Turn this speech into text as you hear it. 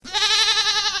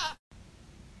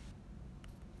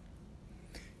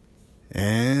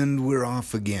And we're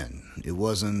off again. It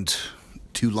wasn't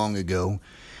too long ago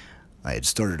I had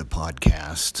started a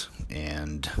podcast,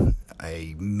 and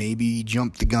I maybe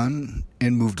jumped the gun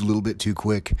and moved a little bit too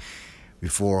quick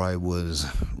before I was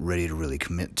ready to really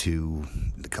commit to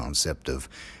the concept of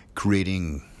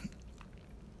creating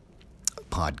a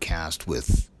podcast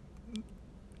with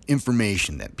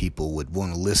information that people would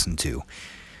want to listen to.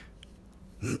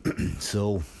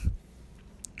 So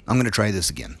I'm going to try this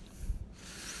again.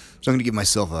 So I'm going to give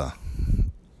myself a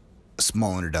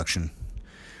small introduction.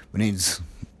 My name's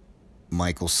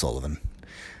Michael Sullivan.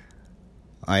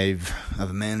 I've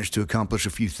managed to accomplish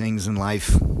a few things in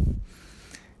life.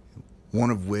 One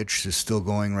of which is still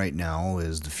going right now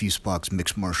is the Fusebox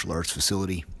Mixed Martial Arts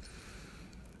Facility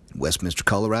in Westminster,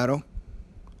 Colorado.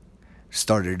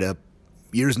 Started it up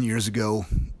years and years ago,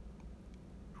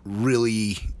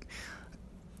 really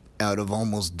out of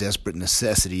almost desperate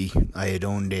necessity. I had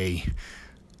owned a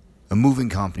moving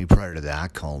company prior to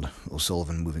that called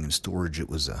O'Sullivan Moving and Storage. It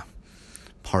was a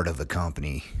part of a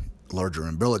company, larger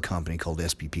umbrella company called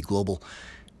SPP Global.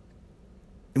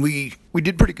 And we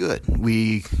did pretty good.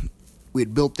 We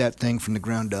had built that thing from the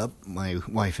ground up, my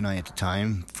wife and I at the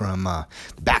time, from the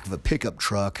back of a pickup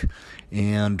truck.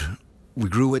 And we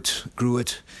grew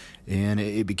it, and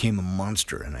it became a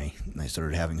monster. And I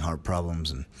started having heart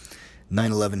problems, and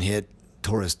 9/11 hit,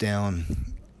 tore us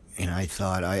down. And I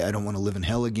thought, I don't want to live in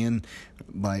hell again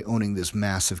by owning this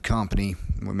massive company,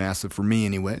 or massive for me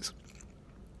anyways,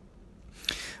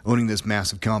 owning this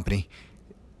massive company.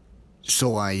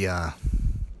 So I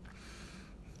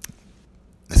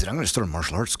said, I'm going to start a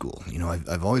martial arts school. You know,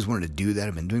 I've always wanted to do that.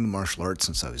 I've been doing the martial arts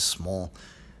since I was small.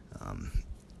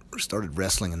 Started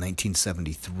wrestling in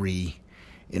 1973.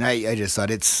 And I just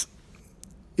thought it's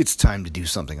time to do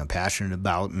something I'm passionate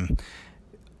about. And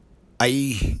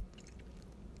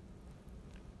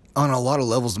on a lot of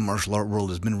levels, the martial art world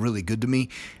has been really good to me,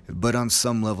 but on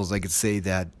some levels, I could say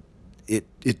that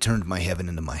it turned my heaven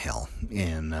into my hell.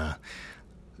 And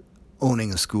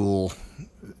owning a school,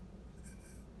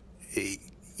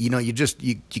 you know, you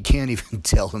can't even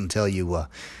tell until you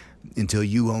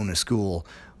own a school.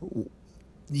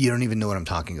 You don't even know what I'm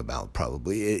talking about,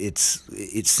 probably. It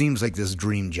seems like this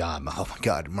dream job. Oh, my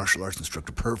God, martial arts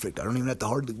instructor, perfect. I don't even have to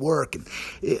hardly work. And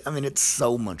it's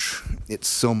so much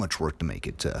work to make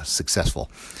it successful.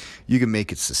 You can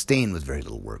make it sustain with very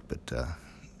little work, but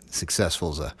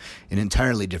successful is an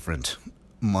entirely different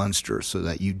monster, so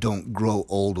that you don't grow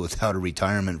old without a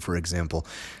retirement, for example.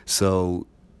 So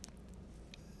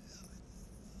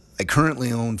I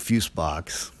currently own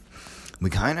Fusebox. We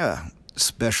kind of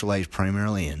specialize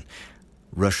primarily in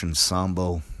Russian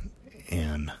Sambo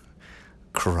and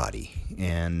karate.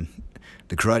 And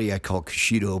the karate I call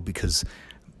Kushido because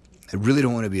I really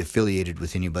don't want to be affiliated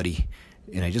with anybody,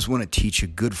 and I just want to teach a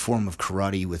good form of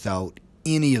karate without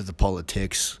any of the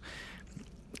politics.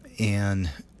 And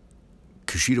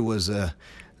Kushido was a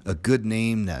good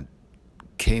name that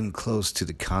came close to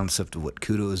the concept of what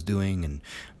Kudo is doing, and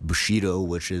Bushido,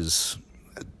 which is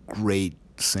a great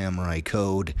samurai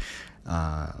code.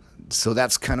 So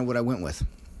that's kind of what I went with.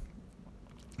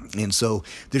 And so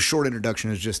this short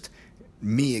introduction is just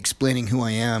me explaining who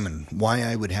I am and why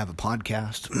I would have a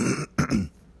podcast.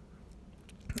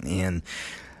 And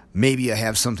maybe I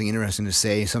have something interesting to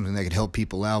say, something that could help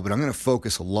people out, but I'm going to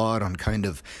focus a lot on kind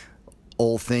of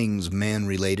all things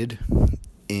man-related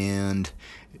and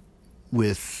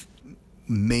with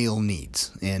male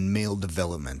needs and male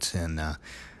development. And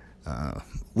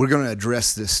we're going to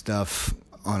address this stuff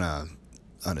on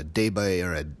a date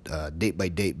by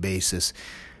date basis.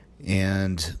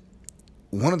 And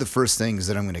one of the first things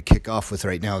that I'm going to kick off with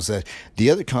right now is that the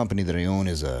other company that I own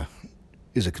is a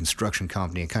construction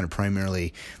company. I kind of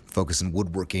primarily focus on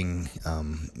woodworking.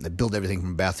 I build everything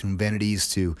from bathroom vanities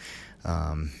to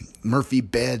Murphy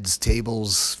beds,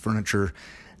 tables, furniture.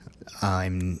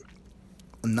 I'm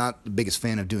not the biggest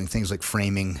fan of doing things like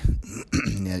framing.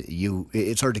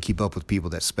 It's hard to keep up with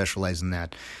people that specialize in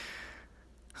that.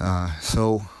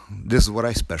 So this is what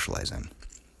I specialize in.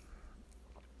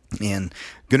 And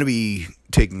going to be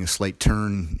taking a slight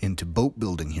turn into boat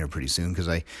building here pretty soon because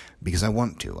I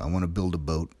want to. I want to build a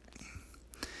boat.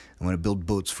 I want to build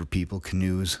boats for people,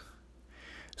 canoes.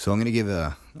 So I'm going to give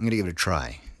it a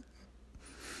try.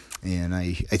 And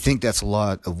I think that's a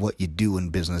lot of what you do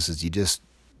in business is you just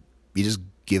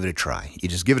give it a try. You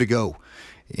just give it a go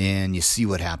and you see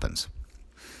what happens.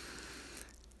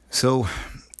 So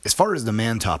as far as the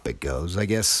man topic goes, I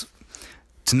guess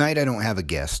tonight I don't have a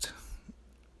guest.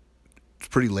 It's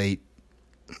pretty late.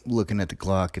 Looking at the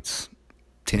clock, it's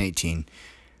 10:18,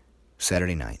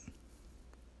 Saturday night.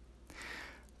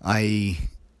 I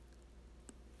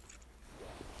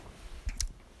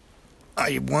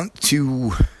I want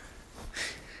to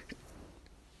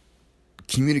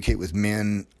communicate with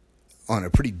men on a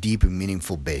pretty deep and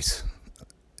meaningful base.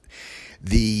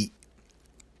 There's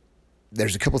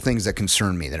a couple things that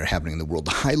concern me that are happening in the world.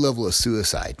 The high level of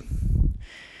suicide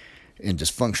and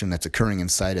dysfunction that's occurring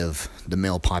inside of the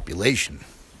male population,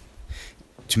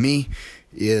 to me,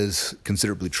 is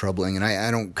considerably troubling, and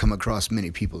I don't come across many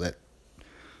people that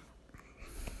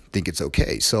think it's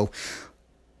okay. So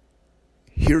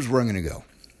here's where I'm going to go.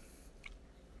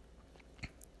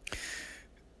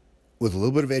 With a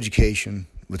little bit of education,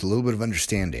 with a little bit of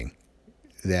understanding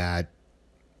that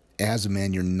as a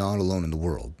man, you're not alone in the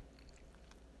world.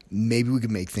 Maybe we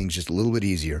could make things just a little bit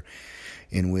easier,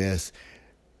 and with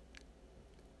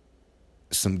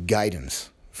some guidance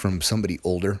from somebody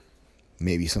older,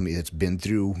 maybe somebody that's been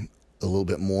through a little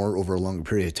bit more over a longer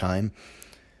period of time,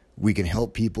 we can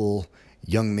help people,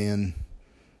 young men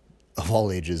of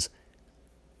all ages,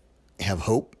 have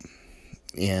hope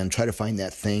and try to find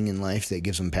that thing in life that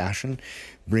gives them passion.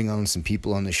 Bring on some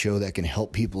people on the show that can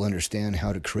help people understand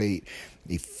how to create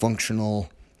a functional,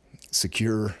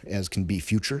 secure as can be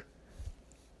future.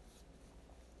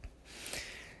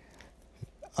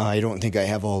 I don't think I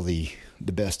have all the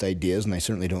best ideas, and I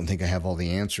certainly don't think I have all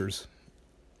the answers.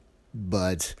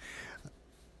 But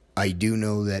I do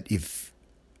know that if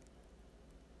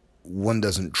one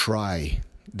doesn't try,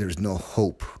 there's no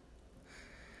hope.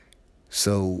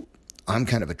 So I'm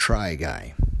kind of a try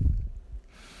guy.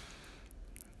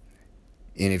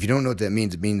 And if you don't know what that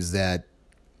means, it means that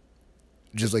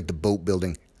just like the boat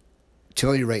building, I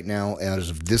tell you right now, as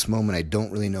of this moment, I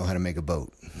don't really know how to make a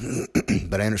boat,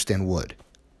 but I understand wood.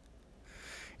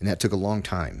 And that took a long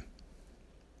time.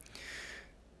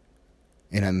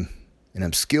 And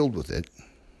I'm skilled with it.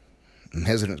 I'm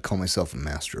hesitant to call myself a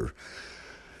master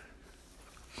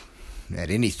at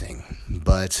anything,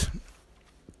 but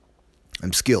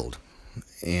I'm skilled,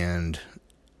 and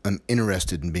I'm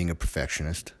interested in being a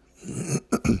perfectionist.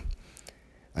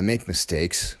 I make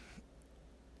mistakes,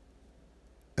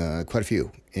 quite a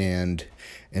few, and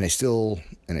I still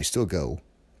go.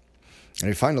 And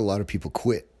I find a lot of people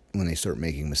quit when they start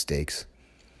making mistakes.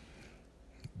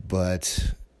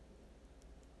 But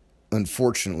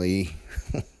unfortunately,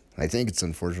 I think it's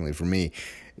unfortunately for me,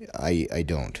 I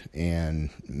don't. And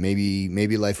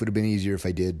maybe life would have been easier if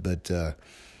I did, but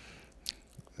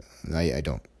I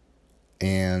don't.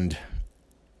 And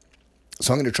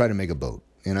so I'm going to try to make a boat.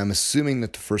 And I'm assuming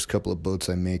that the first couple of boats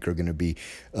I make are going to be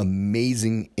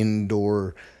amazing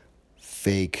indoor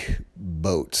fake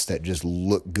boats that just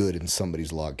look good in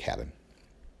somebody's log cabin.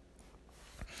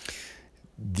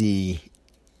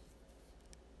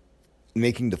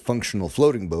 Making the functional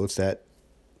floating boats, that's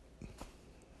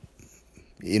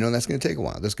going to take a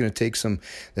while. That's going to take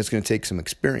some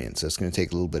experience. That's going to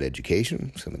take a little bit of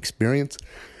education, some experience.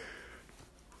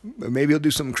 Maybe I'll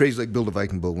do something crazy like build a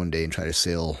Viking boat one day and try to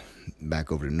sail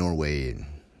back over to Norway and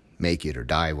make it or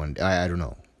die one day. I don't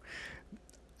know.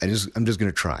 I'm just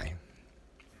going to try.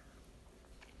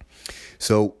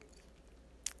 So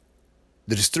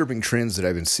the disturbing trends that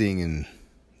I've been seeing in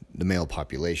the male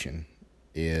population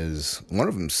is, one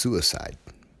of them, suicide.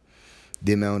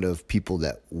 The amount of people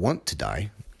that want to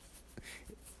die,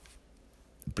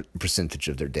 percentage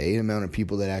of their day, the amount of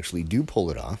people that actually do pull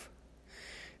it off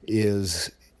is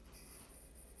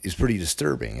pretty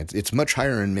disturbing. It's much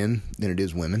higher in men than it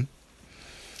is women.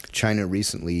 China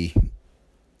recently,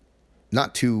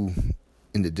 not too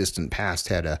in the distant past,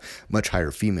 had a much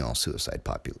higher female suicide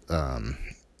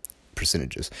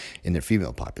percentages in their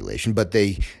female population, but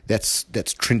that's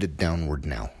trended downward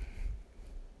now.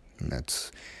 And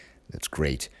that's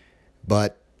great.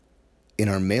 But in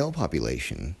our male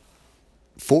population,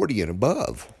 40 and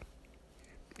above,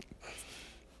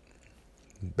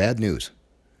 bad news.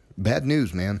 Bad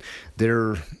news, man.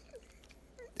 They're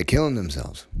killing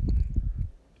themselves.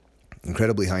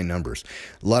 Incredibly high numbers.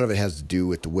 A lot of it has to do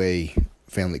with the way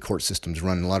family court systems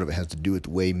run. A lot of it has to do with the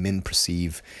way men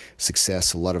perceive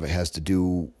success. A lot of it has to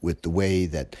do with the way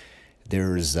that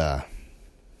there's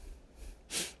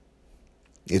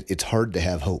it's hard to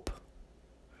have hope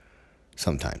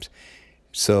sometimes.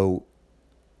 So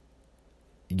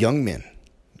young men,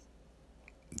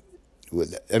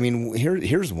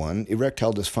 here's one: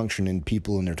 erectile dysfunction in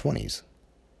people in their 20s.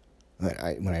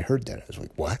 When I heard that, I was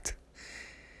like, what?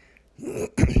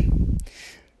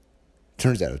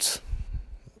 Turns out it's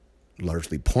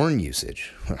largely porn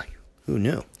usage. Who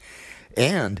knew?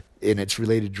 And it's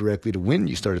related directly to when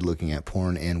you started looking at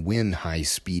porn and when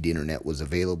high-speed internet was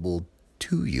available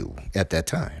to you at that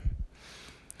time.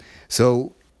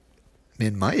 So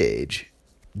men my age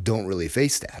don't really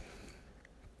face that.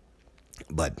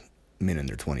 But men in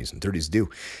their 20s and 30s do.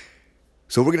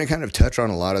 So we're going to kind of touch on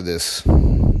a lot of this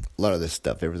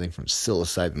stuff, everything from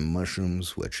psilocybin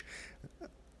mushrooms, which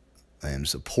I am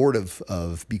supportive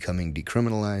of becoming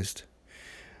decriminalized,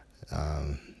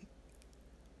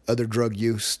 other drug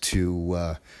use,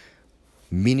 to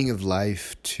meaning of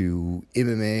life, to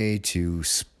MMA, to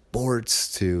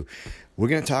sports, to... We're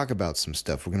going to talk about some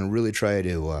stuff. We're going to really try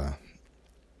to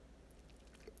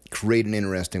create an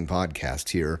interesting podcast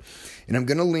here. And I'm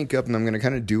going to link up and I'm going to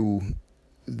kind of do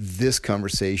this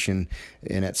conversation,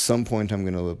 and at some point I'm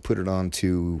going to put it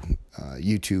onto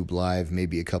YouTube Live,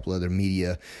 maybe a couple other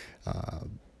media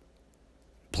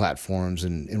platforms,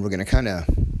 and we're going to kind of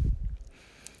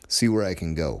see where I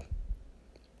can go,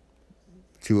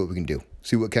 see what we can do,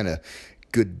 see what kind of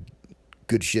good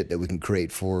shit that we can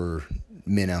create for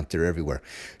men out there everywhere.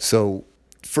 So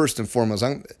first and foremost,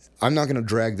 I'm not going to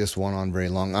drag this one on very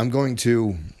long. I'm going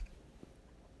to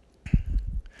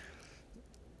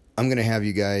have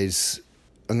you guys,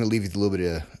 I'm going to leave you with a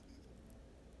little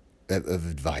bit of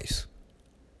advice.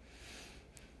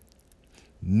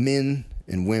 Men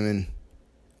and women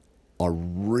are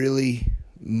really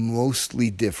mostly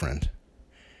different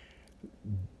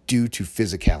due to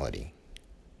physicality.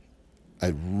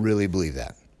 I really believe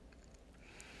that.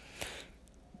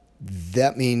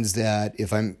 That means that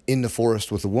if I'm in the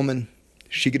forest with a woman,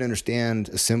 she can understand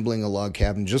assembling a log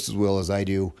cabin just as well as I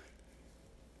do.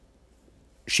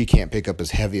 She can't pick up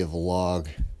as heavy of a log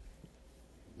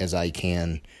as I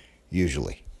can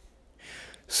usually.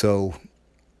 So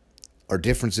our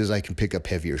difference is I can pick up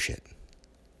heavier shit.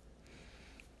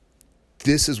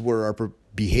 This is where our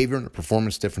behavior and our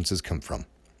performance differences come from.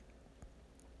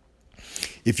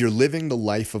 If you're living the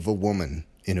life of a woman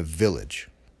in a village,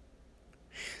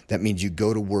 that means you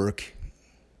go to work,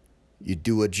 you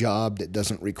do a job that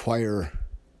doesn't require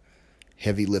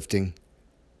heavy lifting,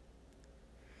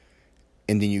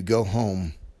 and then you go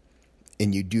home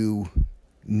and you do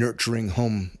nurturing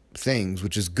home things,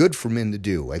 which is good for men to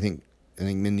do. I think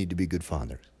men need to be good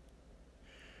fathers.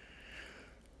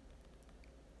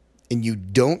 And you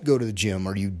don't go to the gym,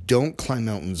 or you don't climb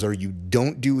mountains, or you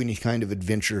don't do any kind of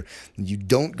adventure, you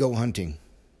don't go hunting,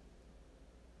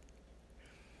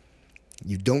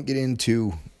 you don't get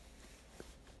into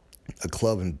a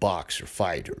club and box or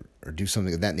fight or do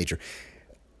something of that nature,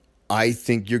 I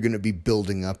think you're going to be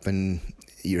building up and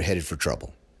you're headed for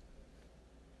trouble.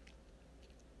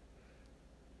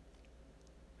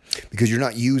 Because you're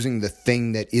not using the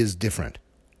thing that is different.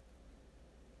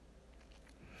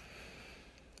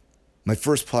 My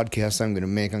first podcast I'm going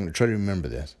to try to remember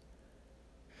this.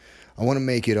 I want to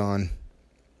make it on,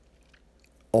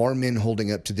 are men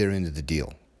holding up to their end of the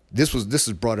deal? This was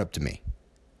brought up to me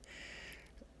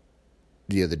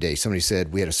the other day. Somebody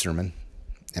said, we had a sermon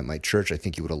at my church. I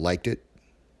think you would have liked it.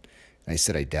 And I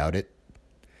said, I doubt it.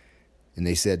 And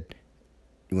they said,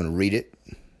 you want to read it?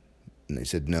 And they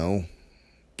said, no,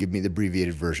 give me the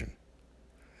abbreviated version.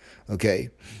 Okay?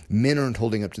 Men aren't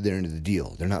holding up to their end of the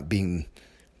deal. They're not being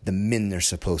the men they're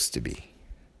supposed to be.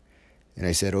 And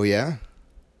I said, oh yeah?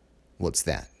 What's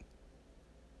that?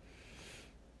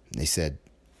 And they said,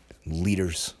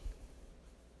 leaders.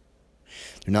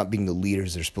 They're not being the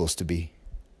leaders they're supposed to be.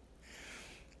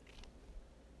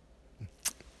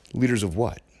 Leaders of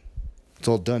what? It's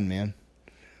all done, man.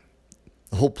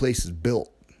 The whole place is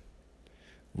built.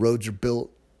 Roads are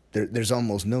built. There's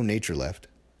almost no nature left.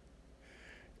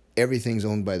 Everything's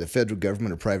owned by the federal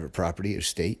government or private property or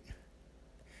state.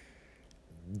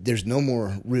 There's no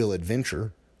more real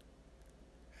adventure.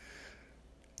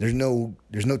 There's no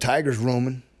tigers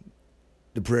roaming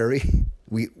the prairie.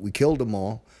 We killed them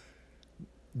all.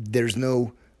 There's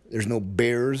no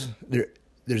bears.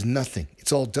 There's nothing.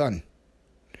 It's all done.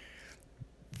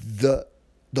 The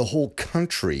whole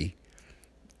country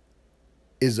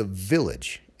is a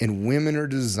village, and women are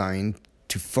designed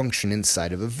to function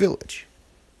inside of a village.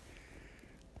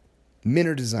 Men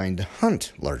are designed to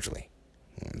hunt largely,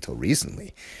 until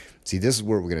recently. See, this is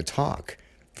where we're going to talk.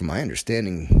 From my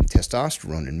understanding,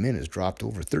 testosterone in men has dropped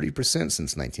over 30%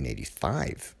 since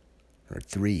 1985, or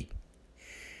 3.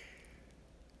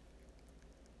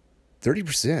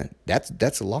 30%,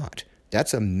 that's a lot.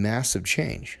 That's a massive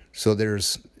change. So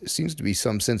seems to be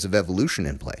some sense of evolution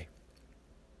in play.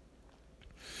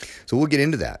 So we'll get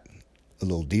into that a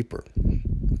little deeper.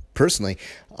 Personally,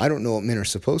 I don't know what men are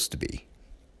supposed to be.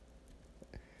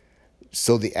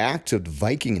 So the act of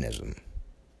Vikingism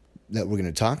that we're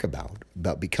going to talk about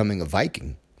becoming a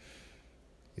Viking,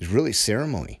 is really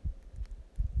ceremony.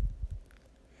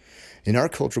 In our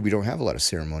culture, we don't have a lot of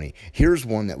ceremony. Here's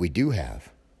one that we do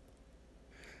have.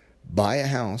 Buy a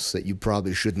house that you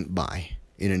probably shouldn't buy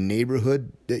in a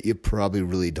neighborhood that you probably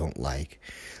really don't like,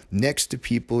 next to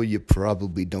people you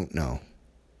probably don't know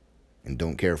and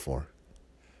don't care for,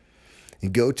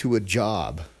 and go to a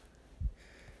job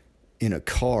in a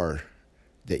car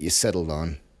that you settled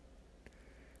on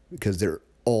because they're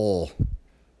all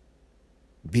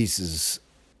pieces.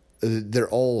 They're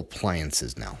all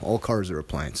appliances now. All cars are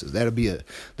appliances. That'll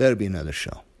be another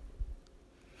show.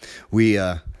 We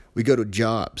go to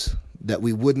jobs that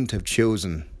we wouldn't have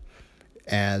chosen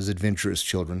as adventurous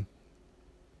children.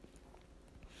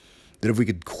 That if we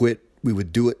could quit, we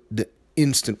would do it the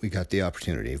instant we got the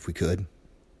opportunity, if we could.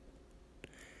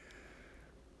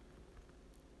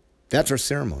 That's our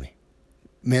ceremony.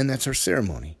 Man, that's our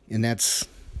ceremony. And it's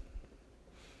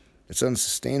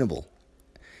unsustainable.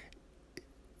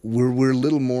 We're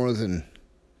little more than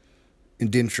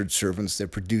indentured servants that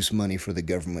produce money for the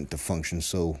government to function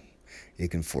so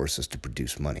it can force us to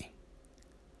produce money.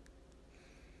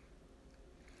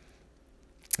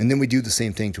 And then we do the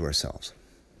same thing to ourselves.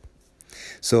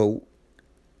 So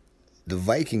the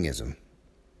Vikingism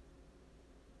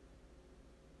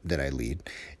that I lead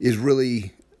is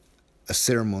really a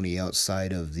ceremony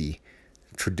outside of the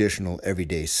traditional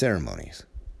everyday ceremonies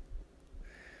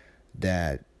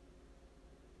that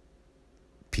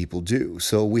people do.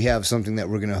 So we have something that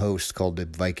we're going to host called the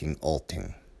Viking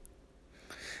Alting.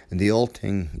 And the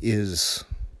Alting is,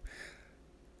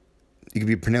 it can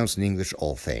be pronounced in English,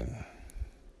 Althing.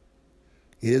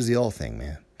 It is the Althing,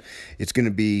 man. It's going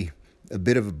to be a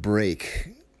bit of a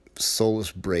break,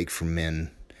 soulless break for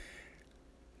men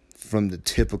from the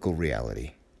typical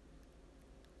reality.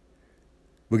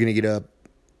 We're going to get up,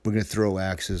 we're going to throw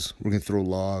axes, we're going to throw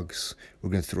logs, we're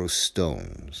going to throw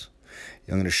stones.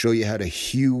 I'm going to show you how to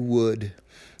hew wood.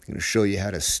 I'm going to show you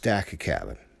how to stack a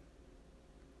cabin.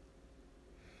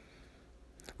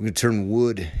 We're going to turn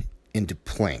wood into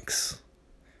planks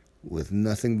with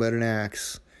nothing but an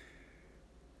axe,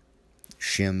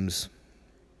 shims,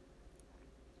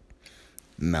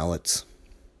 mallets.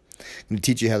 I'm going to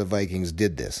teach you how the Vikings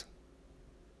did this,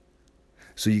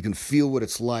 so you can feel what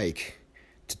it's like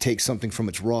to take something from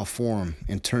its raw form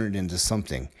and turn it into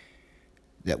something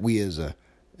that we as a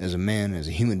man, as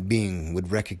a human being,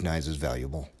 would recognize as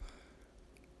valuable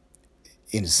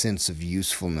in a sense of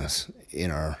usefulness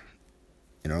in our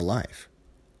life.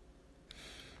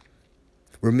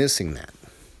 We're missing that.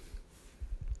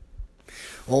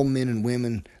 All men and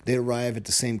women, they arrive at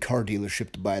the same car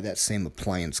dealership to buy that same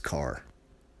appliance car.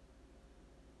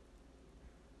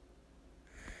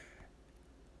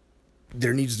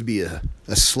 There needs to be a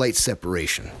slight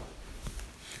separation.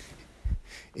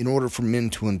 In order for men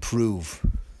to improve,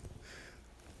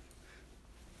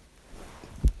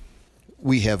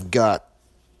 we have got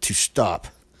to stop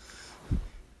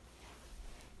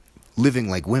living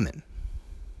like women.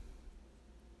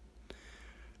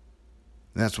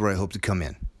 That's where I hope to come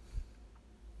in.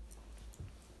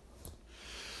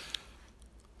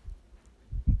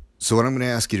 So what I'm going to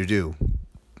ask you to do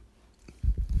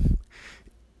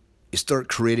is start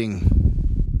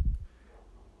creating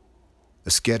a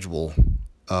schedule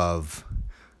of,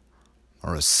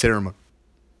 or a ceremony,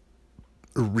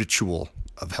 a ritual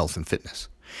of health and fitness.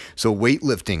 So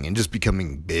weightlifting and just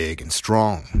becoming big and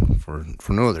strong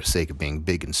for no other sake of being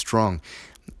big and strong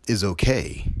is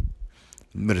okay,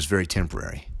 but it's very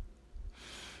temporary.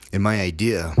 And my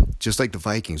idea, just like the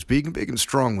Vikings, being big and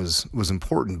strong was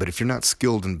important, but if you're not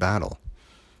skilled in battle,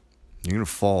 you're going to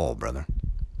fall, brother.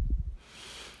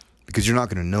 Because you're not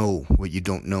going to know what you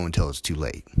don't know until it's too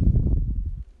late.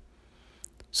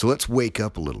 So let's wake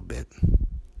up a little bit.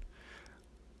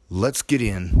 Let's get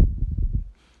in,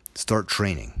 start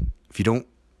training. If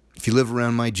you live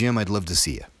around my gym, I'd love to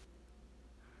see you.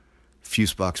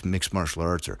 Fusebox Mixed Martial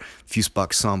Arts, or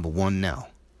Fusebox Samba 1 Now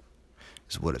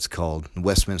is what it's called, in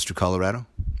Westminster, Colorado.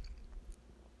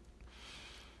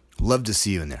 Love to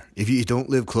see you in there. If you don't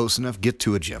live close enough, get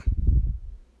to a gym.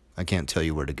 I can't tell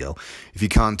you where to go. If you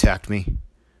contact me,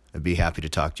 I'd be happy to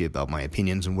talk to you about my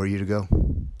opinions on where you should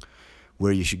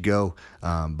go,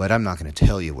 but I'm not going to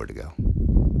tell you where to go.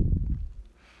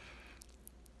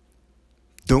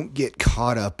 Don't get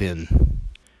caught up in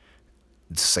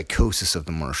the psychosis of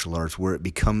the martial arts where it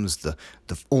becomes the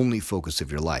only focus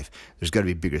of your life. There's got to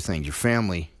be bigger things. Your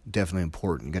family, definitely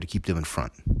important. You got to keep them in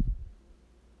front.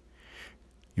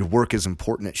 Your work is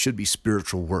important. It should be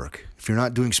spiritual work. If you're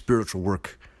not doing spiritual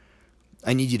work,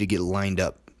 I need you to get lined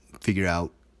up, figure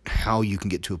out how you can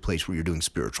get to a place where you're doing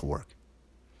spiritual work.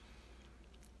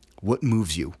 What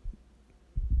moves you?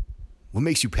 What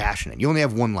makes you passionate? You only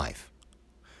have one life.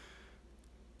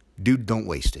 Dude, don't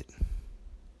waste it.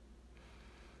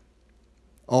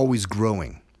 Always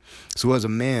growing. So as a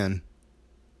man,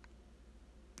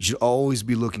 You should always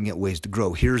be looking at ways to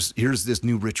grow. Here's this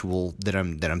new ritual that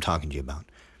I'm talking to you about.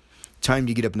 Time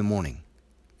you get up in the morning.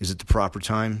 Is it the proper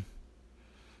time?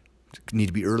 Does it need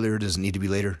to be earlier? Does it need to be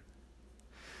later?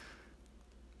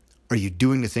 Are you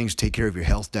doing the things to take care of your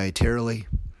health dietarily,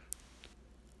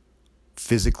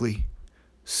 physically,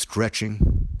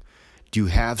 stretching? Do you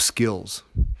have skills?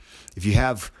 If you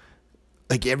have,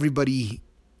 like everybody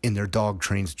and their dog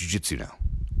trains jiu-jitsu now.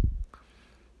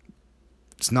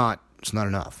 It's not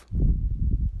enough.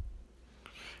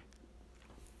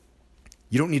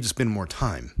 You don't need to spend more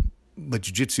time, but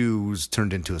jiu-jitsu's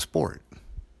turned into a sport.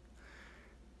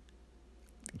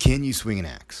 Can you swing an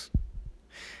axe?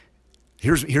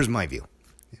 Here's my view.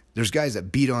 There's guys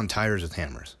that beat on tires with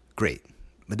hammers. Great.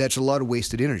 But that's a lot of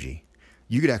wasted energy.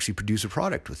 You could actually produce a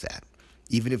product with that,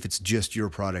 even if it's just your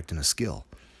product and a skill.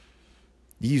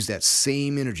 You use that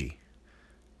same energy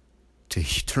to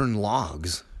turn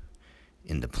logs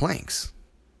into planks.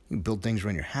 You can build things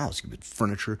around your house. You can build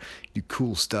furniture. You do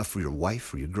cool stuff for your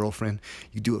wife or your girlfriend.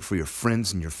 You do it for your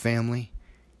friends and your family.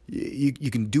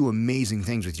 You can do amazing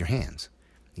things with your hands.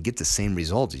 You get the same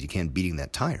results as you can beating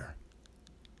that tire.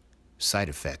 Side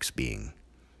effects being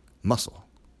muscle.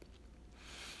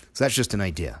 So that's just an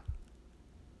idea.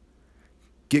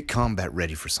 Get combat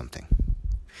ready for something.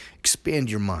 Expand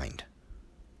your mind.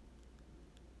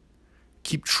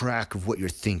 Keep track of what you're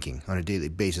thinking on a daily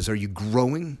basis. Are you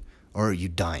growing or are you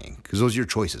dying? Because those are your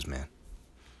choices, man.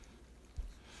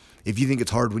 If you think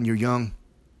it's hard when you're young,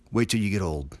 wait till you get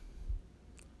old.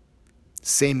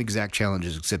 Same exact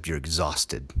challenges, except you're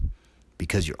exhausted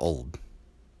because you're old.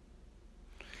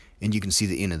 And you can see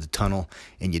the end of the tunnel,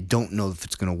 and you don't know if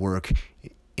it's going to work,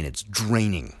 and it's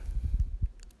draining.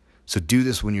 So do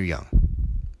this when you're young.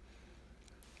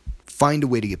 Find a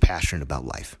way to get passionate about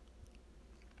life.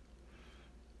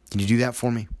 Can you do that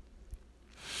for me?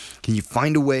 Can you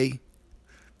find a way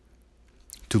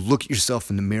to look at yourself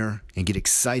in the mirror and get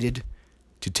excited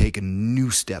to take a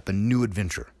new step, a new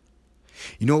adventure?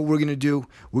 You know what we're going to do?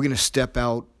 We're going to step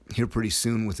out here pretty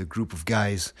soon with a group of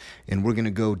guys, and we're going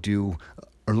to go do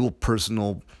our little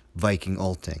personal Viking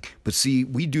alt thing. But see,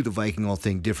 we do the Viking alt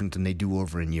thing different than they do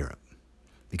over in Europe,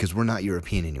 because we're not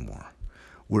European anymore.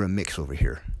 We're a mix over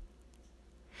here.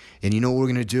 And you know what we're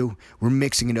going to do? We're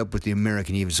mixing it up with the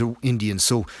American Indians.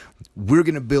 So we're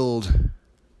going to build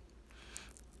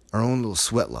our own little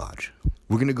sweat lodge.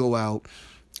 We're going to go out.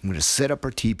 We're going to set up our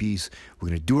teepees. We're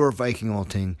going to do our Viking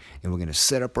alting. And we're going to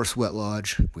set up our sweat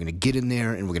lodge. We're going to get in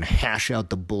there and we're going to hash out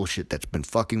the bullshit that's been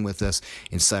fucking with us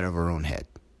inside of our own head.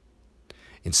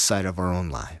 Inside of our own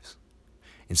lives.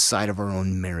 Inside of our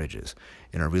own marriages.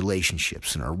 In our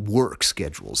relationships. In our work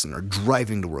schedules. In our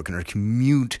driving to work. In our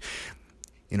commute.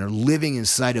 In our living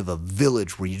inside of a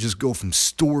village where you just go from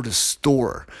store to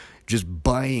store. Just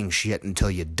buying shit until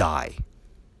you die.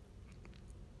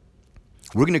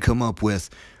 We're going to come up with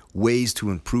ways to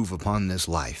improve upon this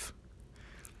life.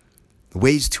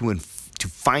 Ways to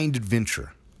find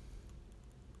adventure.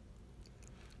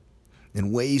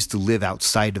 And ways to live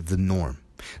outside of the norm.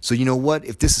 So you know what?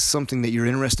 If this is something that you're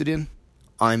interested in,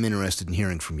 I'm interested in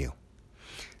hearing from you.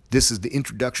 This is the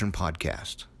introduction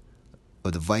podcast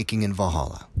of the Viking in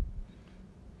Valhalla.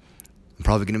 I'm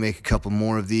probably going to make a couple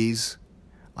more of these.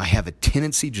 I have a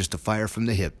tendency just to fire from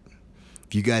the hip.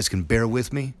 If you guys can bear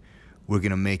with me, we're going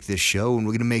to make this show and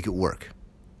we're going to make it work.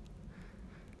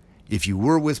 If you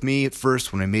were with me at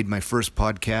first when I made my first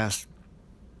podcast,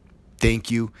 thank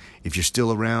you. If you're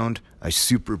still around, I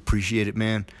super appreciate it,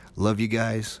 man. Love you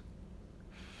guys.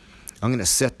 I'm going to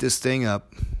set this thing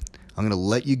up. I'm going to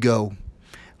let you go.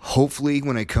 Hopefully,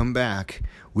 when I come back,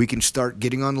 we can start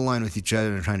getting on the line with each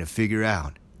other and trying to figure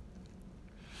out,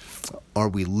 are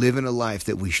we living a life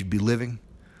that we should be living,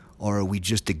 or are we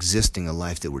just existing a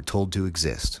life that we're told to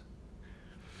exist?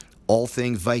 All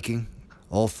things Viking,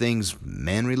 all things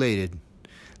man-related.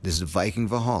 This is Viking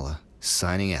Valhalla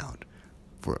signing out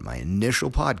for my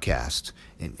initial podcast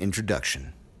and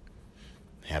introduction.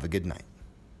 Have a good night.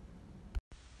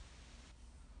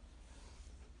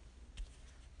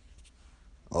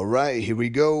 All right, here we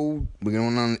go. We're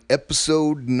going on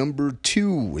episode number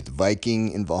 2 with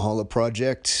Viking in Valhalla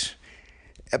Project.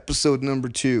 Episode number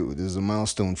 2. This is a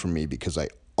milestone for me because I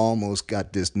almost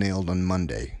got this nailed on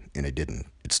Monday, and I didn't.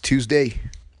 It's Tuesday.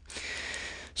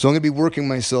 So I'm going to be working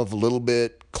myself a little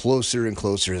bit closer and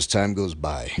closer as time goes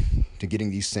by to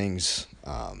getting these things,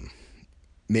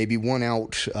 maybe one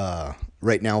out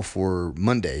right now for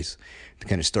Mondays to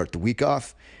kind of start the week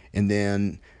off. And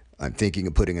then I'm thinking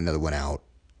of putting another one out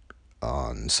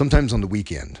sometimes on the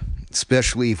weekend,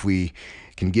 especially if we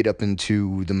can get up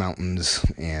into the mountains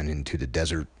and into the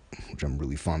desert, which I'm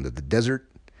really fond of the desert.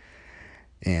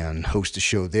 and host a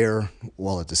show there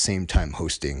while at the same time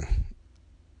hosting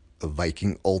a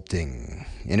Viking Ulting.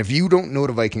 And if you don't know what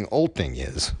a Viking Ulting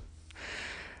is,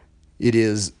 it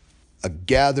is a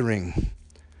gathering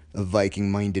of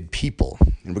Viking-minded people.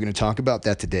 And we're going to talk about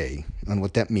that today, on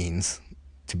what that means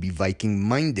to be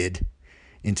Viking-minded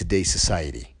in today's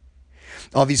society.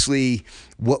 Obviously,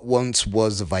 what once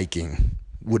was a Viking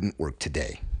wouldn't work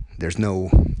today. There's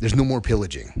no more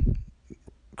pillaging.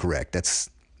 Correct. That's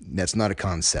not a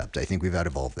concept. I think we've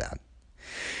out-evolved that.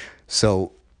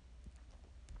 So,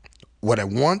 what I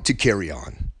want to carry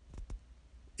on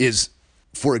is,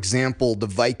 for example, the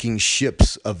Viking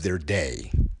ships of their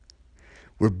day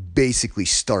were basically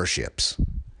starships.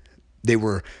 They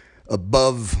were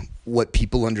above what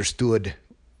people understood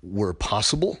were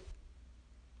possible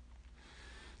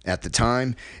at the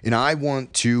time. And I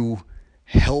want to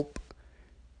help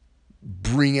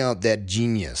bring out that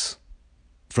genius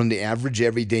from the average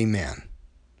everyday man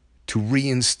to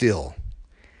reinstill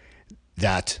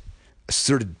that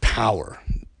asserted power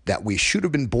that we should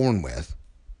have been born with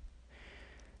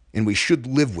and we should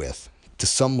live with to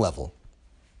some level.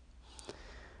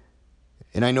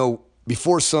 And I know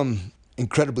before some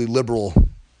incredibly liberal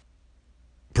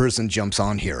person jumps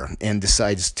on here and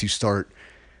decides to start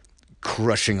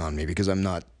crushing on me because I'm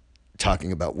not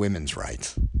talking about women's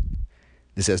rights.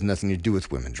 This has nothing to do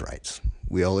with women's rights.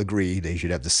 We all agree they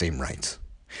should have the same rights.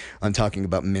 I'm talking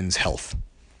about men's health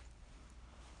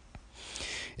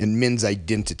and men's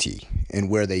identity and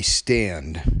where they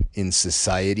stand in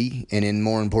society and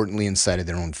more importantly, inside of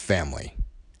their own family.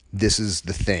 This is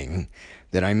the thing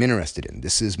that I'm interested in.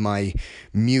 This is my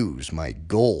muse, my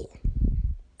goal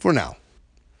for now.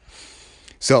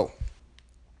 So,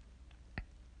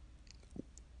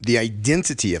 the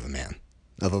identity of a man,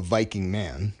 of a Viking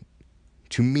man,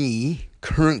 to me,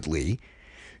 currently,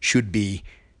 should be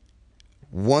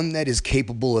one that is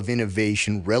capable of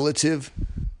innovation relative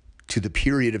to the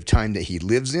period of time that he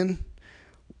lives in,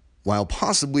 while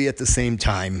possibly at the same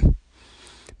time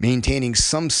maintaining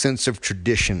some sense of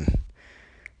tradition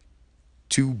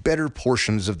to better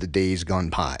portions of the days gone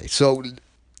by. So,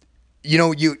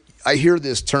 I hear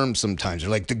this term sometimes,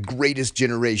 they're like the greatest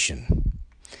generation.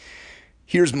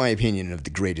 Here's my opinion of the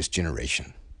greatest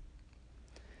generation.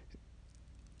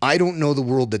 I don't know the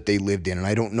world that they lived in, and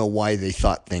I don't know why they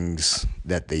thought things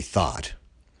that they thought.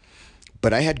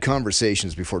 But I had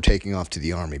conversations before taking off to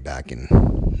the Army back in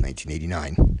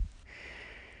 1989,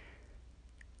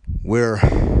 where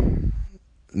a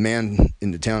man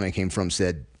in the town I came from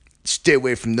said, "Stay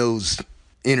away from those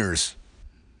inners,"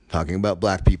 talking about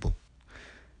black people.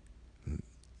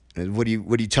 What are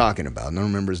you talking about? I don't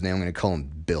remember his name. I'm going to call him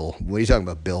Bill. What are you talking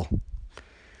about, Bill?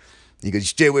 He goes,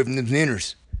 "Stay away from those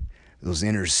inners. Those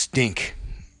inners stink."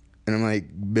 And I'm like,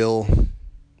 "Bill,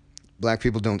 black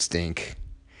people don't stink."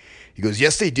 He goes,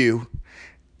 "Yes, they do."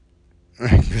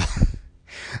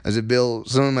 I said, "Bill,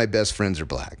 some of my best friends are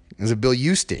black." I said, "Bill,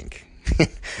 you stink."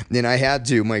 Then I had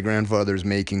to. My grandfather's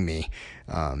making me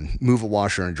move a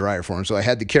washer and dryer for him, so I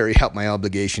had to carry out my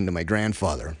obligation to my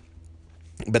grandfather.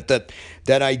 But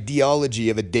that ideology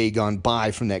of a day gone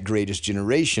by from that greatest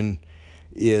generation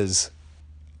is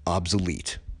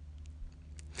obsolete.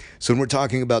 So when we're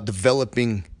talking about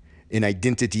developing an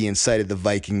identity inside of the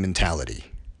Viking mentality,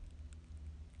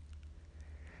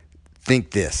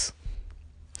 think this.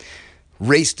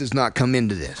 Race does not come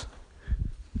into this.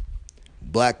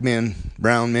 Black men,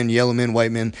 brown men, yellow men,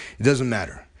 white men, it doesn't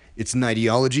matter. It's an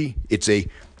ideology. It's a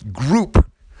group,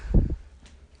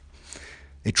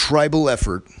 a tribal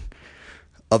effort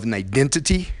of an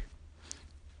identity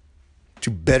to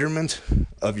betterment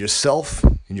of yourself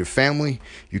and your family,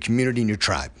 your community, and your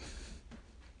tribe.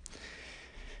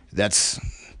 That's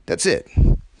it.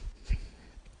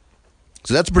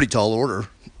 So that's a pretty tall order,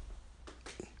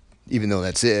 even though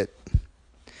that's it.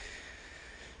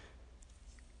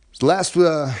 So last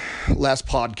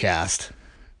podcast,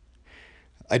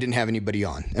 I didn't have anybody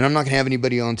on. And I'm not going to have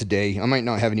anybody on today. I might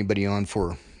not have anybody on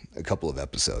for a couple of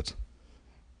episodes.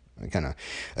 I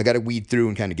got to weed through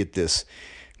and kind of get this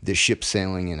ship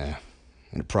sailing in a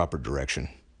proper direction.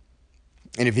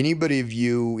 And if any of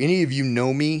you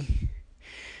know me,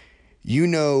 you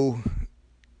know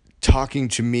talking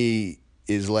to me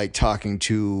is like talking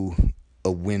to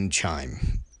a wind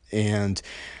chime. And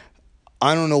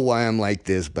I don't know why I'm like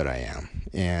this, but I am.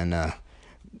 And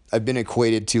I've been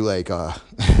equated to like a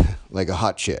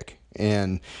hot chick.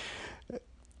 And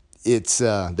it's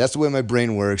that's the way my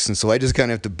brain works. And so I just kind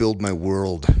of have to build my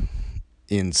world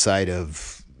inside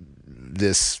of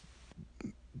this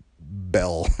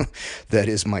bell that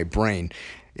is my brain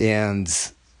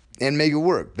and make it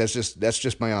work. That's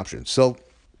just my option. So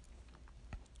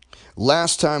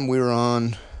Last time we were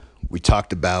on, we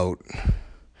talked about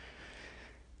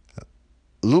a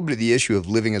little bit of the issue of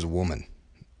living as a woman.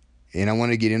 And I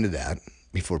want to get into that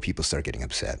before people start getting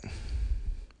upset. What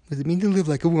does it mean to live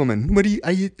like a woman?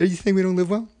 Are you saying we don't live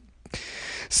well?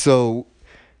 So,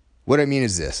 what I mean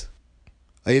is this.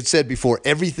 I had said before,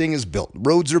 everything is built.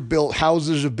 Roads are built,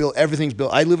 houses are built, everything's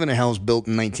built. I live in a house built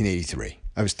in 1983.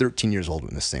 I was 13 years old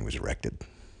when this thing was erected.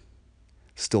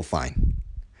 Still fine.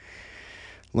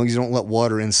 As long as you don't let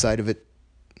water inside of it,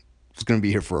 it's going to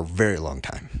be here for a very long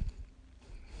time.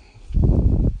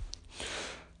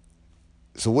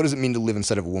 So what does it mean to live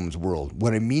inside of a woman's world?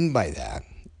 What I mean by that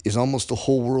is almost the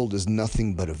whole world is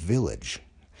nothing but a village.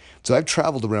 So I've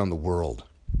traveled around the world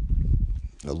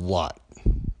a lot.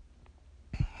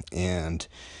 And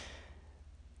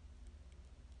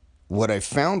what I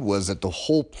found was that the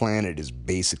whole planet is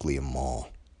basically a mall.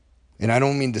 And I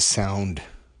don't mean to sound,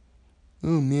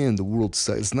 oh man, the world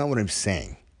sucks. It's not what I'm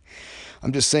saying.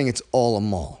 I'm just saying it's all a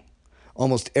mall.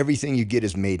 Almost everything you get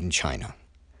is made in China.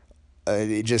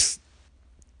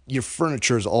 Your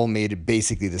furniture is all made at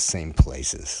basically the same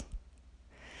places.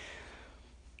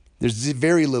 There's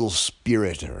very little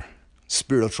spirit or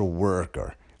spiritual work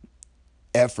or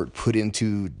effort put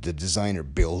into the designer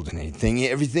build and anything.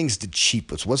 Everything's the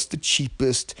cheapest. What's the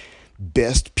cheapest,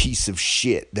 best piece of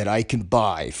shit that I can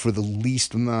buy for the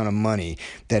least amount of money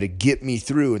that'd get me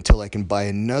through until I can buy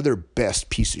another best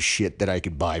piece of shit that I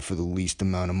could buy for the least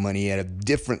amount of money at a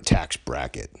different tax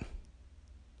bracket,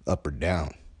 up or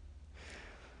down.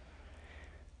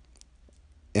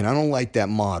 And I don't like that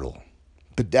model,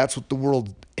 but that's what the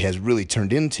world has really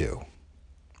turned into.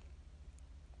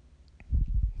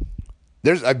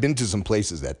 I've been to some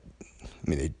places that,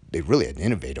 they really had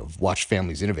innovative. Watched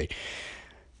families innovate.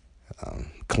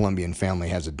 Colombian family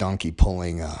has a donkey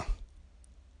pulling a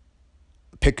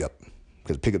pickup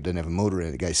because the pickup doesn't have a motor in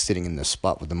it. The guy's sitting in the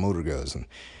spot where the motor goes,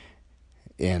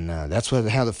 and that's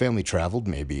how the family traveled.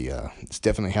 Maybe it's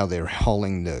definitely how they're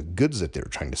hauling the goods that they're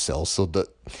trying to sell. So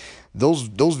those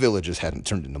villages hadn't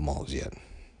turned into malls yet.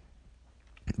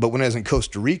 But when I was in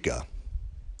Costa Rica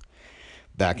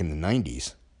back in the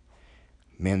 90s.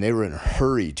 Man, they were in a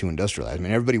hurry to industrialize.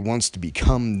 Everybody wants to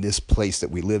become this place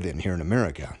that we live in here in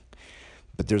America.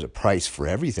 But there's a price for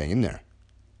everything in there.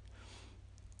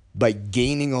 By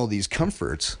gaining all these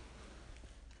comforts,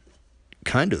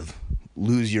 kind of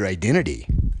lose your identity.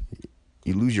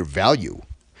 You lose your value.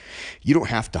 You don't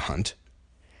have to hunt.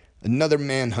 Another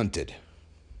man hunted.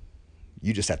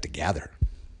 You just have to gather.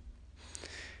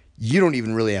 You don't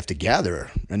even really have to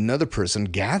gather. Another person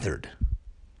gathered.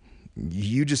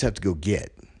 You just have to go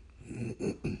get.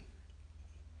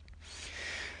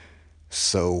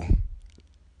 So,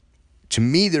 to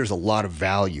me, there's a lot of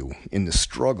value in the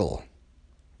struggle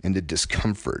and the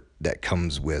discomfort that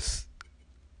comes with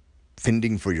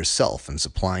fending for yourself and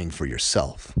supplying for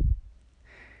yourself.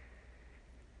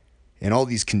 And all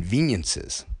these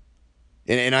conveniences.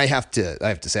 And I have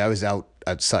to say, I was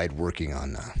outside working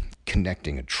on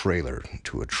connecting a trailer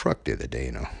to a truck the other day,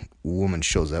 and a woman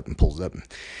shows up and pulls up and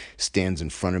stands in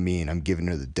front of me, and I'm giving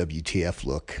her the WTF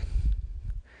look.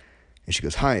 And she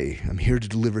goes, "Hi, I'm here to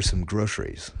deliver some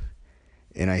groceries."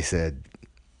 And I said,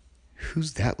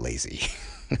 "Who's that lazy?"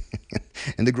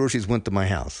 And the groceries went to my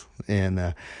house.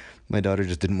 And my daughter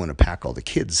just didn't want to pack all the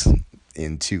kids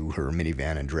into her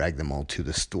minivan and drag them all to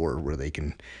the store where they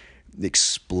can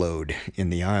explode in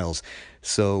the aisles.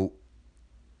 So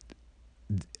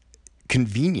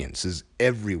convenience is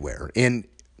everywhere. And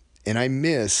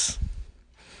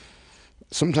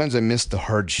sometimes I miss the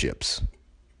hardships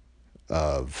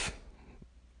of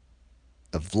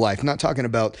life. I'm not talking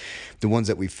about the ones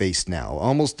that we face now.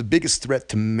 Almost the biggest threat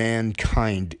to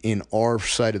mankind in our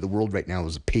side of the world right now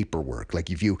is paperwork. Like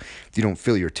if you don't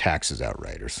fill your taxes out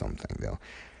right or something, the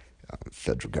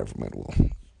federal government will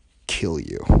kill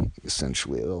you.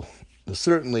 Essentially, they'll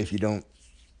certainly, if you don't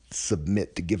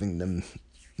submit to giving them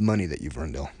money that you've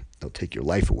earned, they'll take your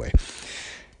life away.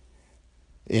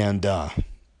 And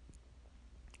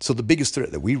so the biggest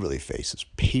threat that we really face is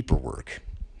paperwork.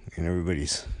 And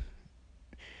everybody's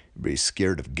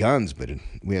scared of guns, but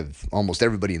we have almost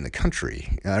everybody in the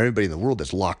country, everybody in the world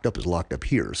that's locked up is locked up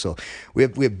here. So we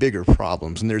have bigger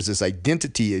problems, and there's this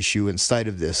identity issue inside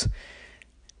of this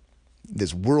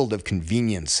world of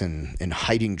convenience and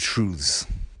hiding truths.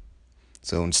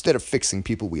 So instead of fixing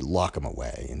people, we lock them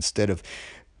away. Instead of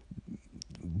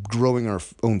growing our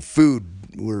own food,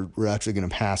 we're actually going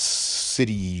to pass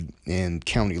city and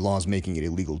county laws making it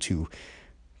illegal to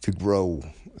grow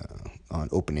on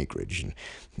open acreage.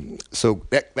 And so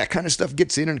that kind of stuff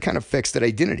gets in and kind of affects that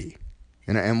identity.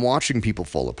 And I'm watching people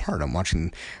fall apart. I'm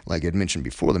watching, like I'd mentioned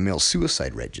before, the male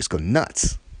suicide rate just go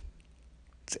nuts.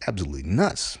 It's absolutely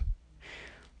nuts.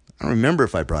 I don't remember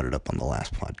if I brought it up on the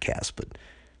last podcast, but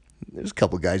there's a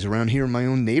couple of guys around here in my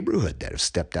own neighborhood that have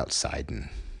stepped outside and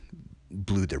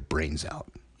blew their brains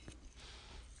out.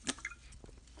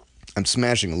 I'm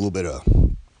smashing a little bit of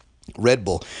Red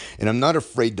Bull, and I'm not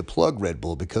afraid to plug Red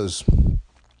Bull because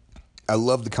I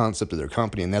love the concept of their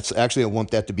company, and that's actually, I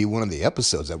want that to be one of the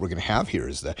episodes that we're going to have here,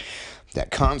 is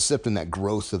that concept and that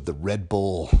growth of the Red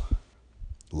Bull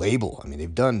label. I mean,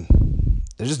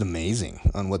 they're just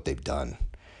amazing on what they've done,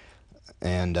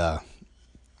 and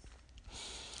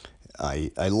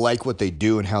I like what they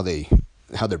do and how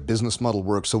their business model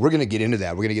works. So we're going to get into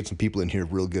that. We're going to get some people in here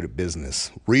real good at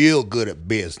business,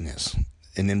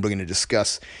 and then we're going to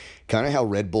discuss kind of how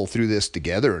Red Bull threw this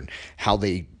together and how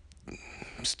they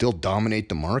still dominate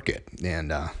the market,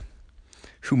 and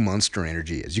who Monster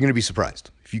Energy is. You're going to be surprised.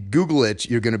 If you Google it,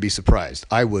 you're going to be surprised.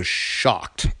 I was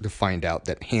shocked to find out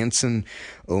that Hansen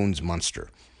owns Monster.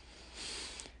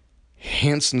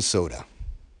 Hansen Soda.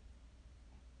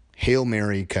 Hail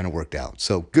Mary kind of worked out.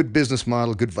 So good business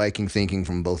model, good Viking thinking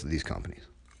from both of these companies.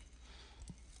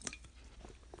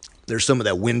 There's some of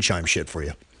that wind chime shit for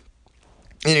you.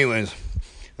 Anyways,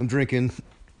 I'm drinking,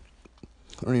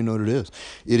 I don't even know what it is.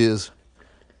 It is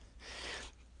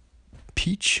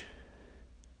peach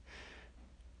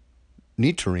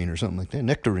nectarine or something like that.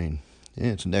 Nectarine.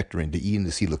 Yeah, it's nectarine. The E and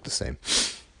the C look the same.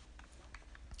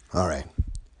 All right.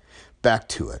 Back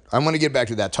to it. I'm going to get back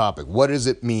to that topic. What does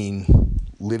it mean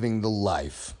living the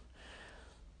life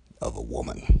of a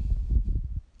woman?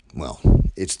 Well,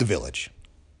 it's the village.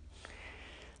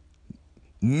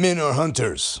 Men are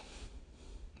hunters.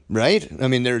 Right? I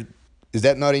mean, is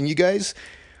that not in you guys?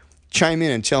 Chime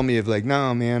in and tell me if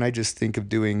no, man, I just think of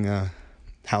doing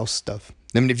house stuff.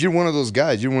 I mean, if you're one of those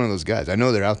guys, you're one of those guys. I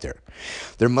know they're out there.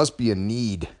 There must be a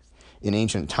need in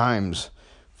ancient times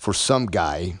for some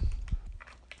guy,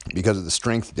 because of the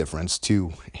strength difference,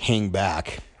 to hang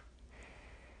back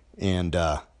and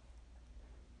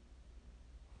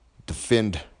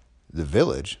defend the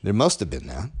village. There must have been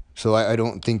that. So I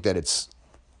don't think it's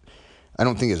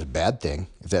a bad thing.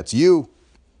 If that's you,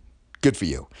 good for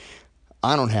you.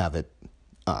 I don't have it.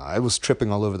 I was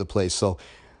tripping all over the place, so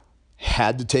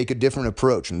had to take a different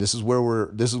approach. And this is where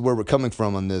we're coming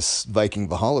from on this Viking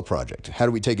Valhalla project. How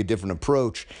do we take a different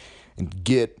approach and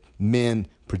get men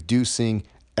producing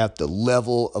at the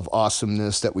level of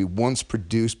awesomeness that we once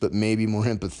produced, but maybe more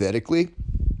empathetically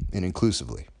and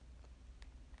inclusively?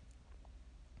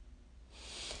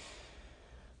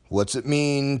 What's it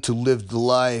mean to live the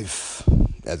life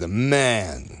as a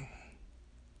man?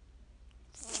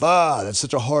 That's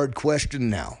such a hard question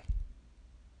now.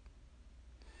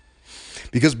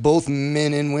 Because both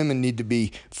men and women need to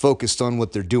be focused on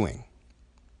what they're doing.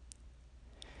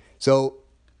 So,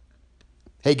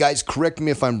 hey guys, correct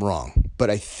me if I'm wrong, but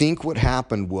I think what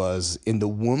happened was in the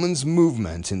women's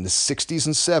movement in the 60s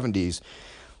and 70s,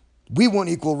 we want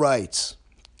equal rights.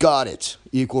 Got it,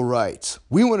 equal rights.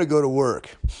 We want to go to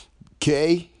work.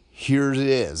 Okay, here it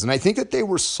is. And I think that they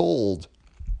were sold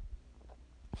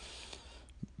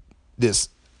this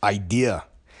idea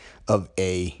of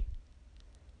a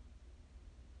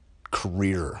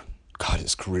career. God,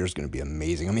 his career is going to be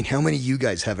amazing. I mean, how many of you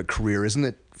guys have a career? Isn't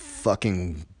it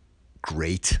fucking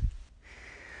great?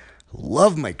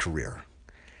 Love my career.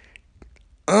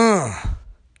 Just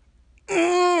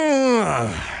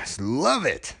love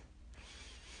it.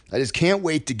 I just can't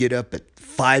wait to get up at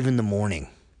 5 a.m,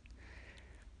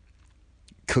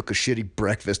 cook a shitty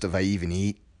breakfast if I even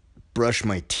eat, brush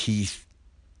my teeth,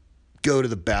 go to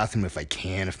the bathroom if I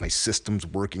can, if my system's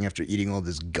working after eating all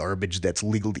this garbage that's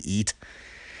legal to eat.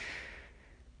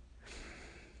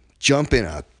 Jump in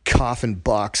a coffin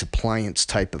box appliance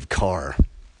type of car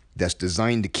that's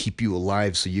designed to keep you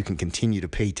alive so you can continue to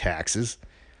pay taxes.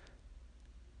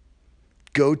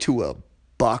 Go to a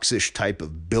boxish type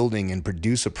of building and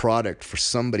produce a product for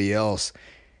somebody else,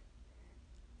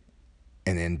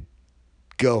 and then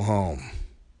go home.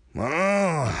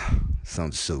 Oh,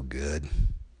 sounds so good.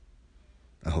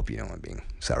 I hope you know I'm being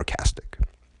sarcastic.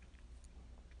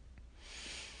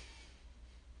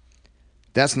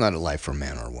 That's not a life for a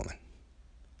man or a woman.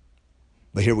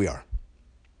 But here we are.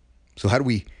 So how do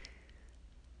we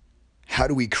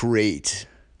create?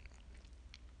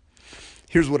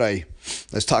 Here's what I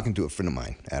was talking to a friend of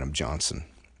mine, Adam Johnson.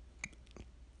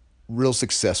 Real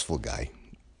successful guy.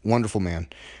 Wonderful man.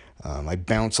 I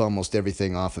bounce almost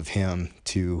everything off of him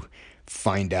to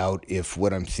find out if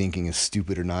what I'm thinking is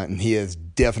stupid or not. And he has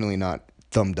definitely not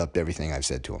thumbed up everything I've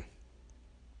said to him.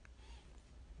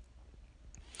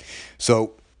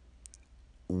 So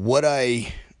what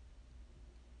I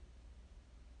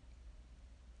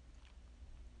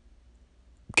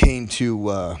came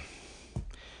to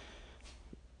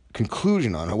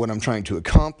conclusion on, or what I'm trying to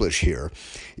accomplish here,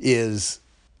 is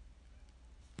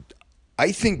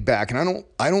I think back, and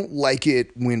I don't like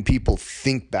it when people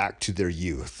think back to their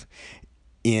youth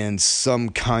in some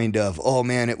kind of, oh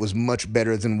man, it was much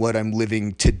better than what I'm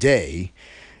living today,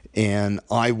 and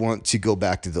I want to go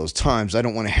back to those times. I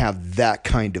don't want to have that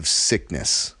kind of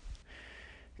sickness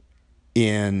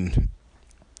in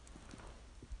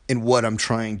what I'm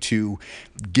trying to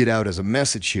get out as a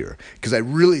message here, because I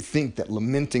really think that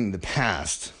lamenting the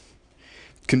past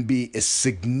can be a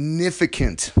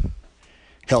significant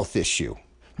health issue,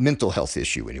 mental health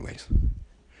issue anyways.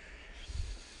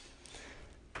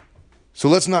 So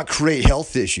let's not create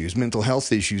health issues, mental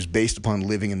health issues based upon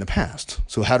living in the past.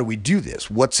 So how do we do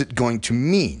this? What's it going to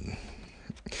mean?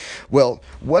 Well,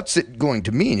 what's it going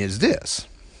to mean is this.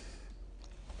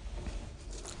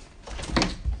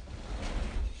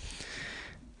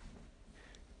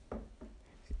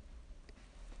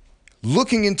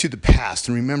 Looking into the past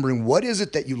and remembering, what is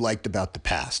it that you liked about the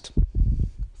past?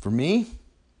 For me,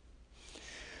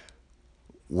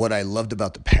 what I loved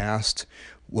about the past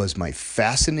was my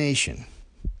fascination,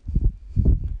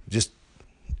 just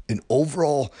an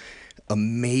overall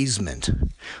amazement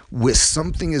with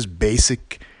something as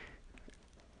basic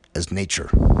as nature.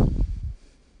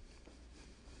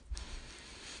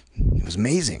 It was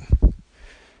amazing. I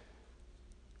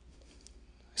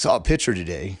saw a picture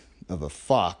today of a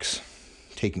fox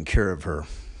taking care of her,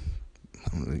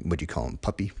 what do you call him,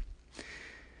 puppy?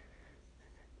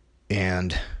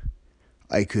 And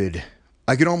I could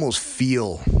almost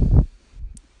feel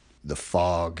the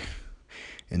fog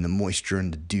and the moisture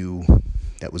and the dew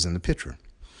that was in the picture.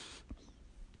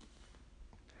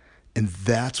 And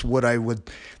that's what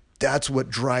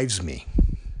drives me.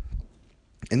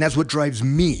 And that's what drives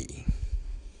me.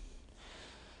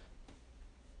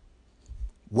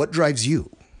 What drives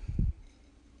you?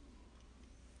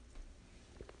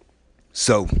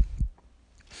 So,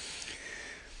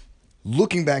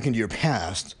 looking back into your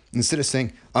past, instead of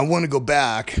saying, I want to go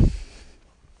back to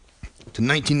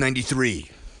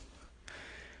 1993.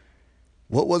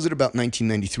 What was it about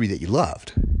 1993 that you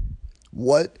loved?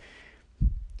 What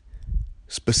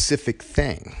specific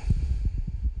thing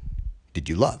did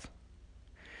you love?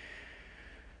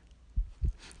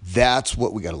 That's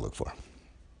what we got to look for.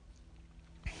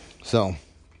 So,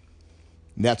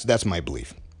 that's my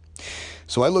belief.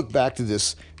 So I look back to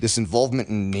this involvement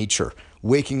in nature,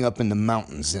 waking up in the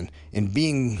mountains and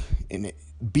being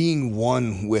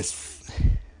one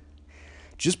with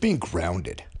just being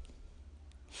grounded.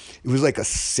 It was like a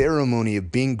ceremony of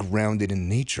being grounded in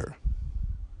nature.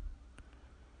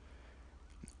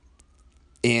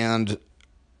 And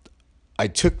I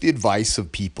took the advice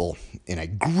of people, and I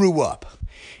grew up,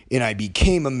 and I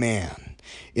became a man.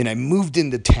 And I moved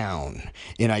into town,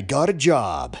 and I got a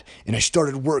job, and I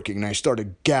started working, and I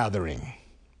started gathering,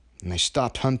 and I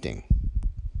stopped hunting.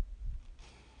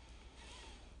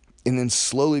 And then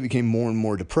slowly became more and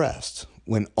more depressed,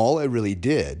 when all I really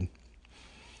did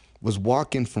was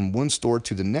walk in from one store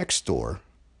to the next store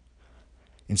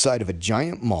inside of a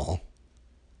giant mall,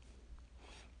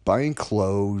 buying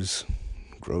clothes,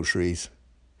 groceries,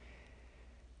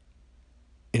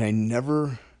 and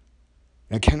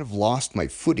I kind of lost my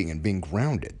footing in being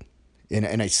grounded.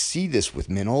 And I see this with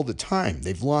men all the time.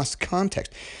 They've lost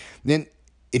context. And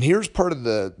here's part of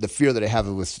the fear that I have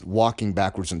with walking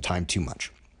backwards in time too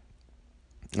much.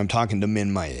 I'm talking to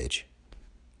men my age.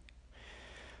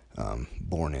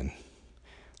 Born in,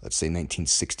 let's say,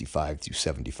 1965 through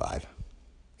 75.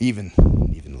 Even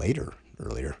later,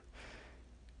 earlier.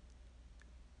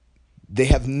 They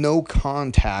have no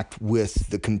contact with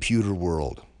the computer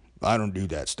world. I don't do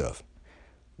that stuff.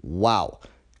 Wow.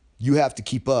 You have to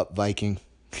keep up, Viking.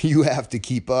 You have to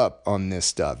keep up on this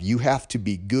stuff. You have to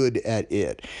be good at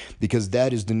it, because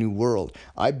that is the new world.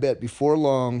 I bet before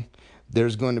long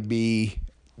there's going to be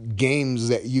games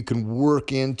that you can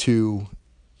work into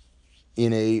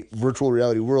in a virtual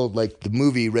reality world, like the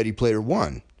movie Ready Player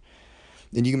One.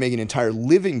 And you can make an entire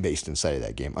living based inside of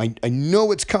that game. I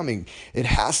know it's coming. It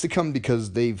has to come,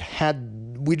 because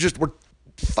we're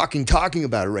fucking talking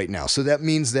about it right now. So that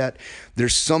means that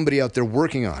there's somebody out there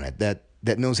working on it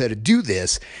that knows how to do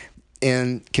this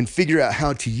and can figure out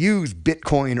how to use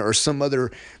Bitcoin or some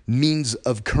other means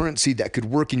of currency that could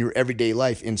work in your everyday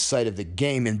life inside of the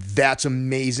game. And that's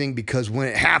amazing, because when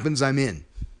it happens, I'm in.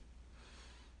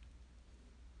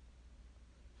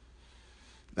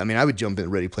 I mean, I would jump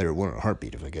in Ready Player One in a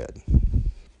heartbeat if I could.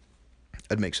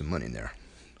 I'd make some money in there.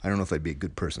 I don't know if I'd be a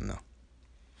good person, though.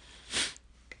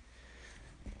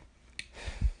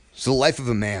 So the life of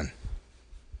a man.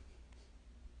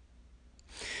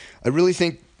 I really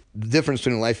think the difference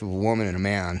between the life of a woman and a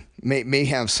man may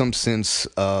have some sense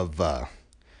of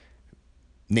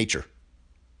nature.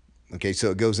 Okay, so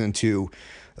it goes into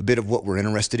a bit of what we're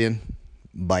interested in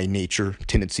by nature,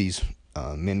 tendencies.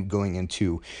 Men going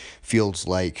into fields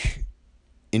like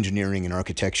engineering and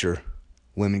architecture,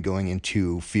 women going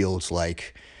into fields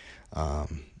like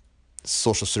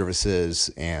social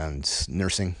services and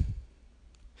nursing.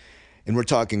 And we're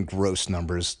talking gross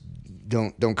numbers.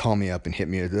 Don't call me up and hit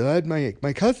me.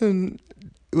 My cousin,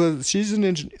 well, she's an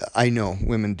engineer. I know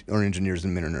women are engineers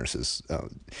and men are nurses,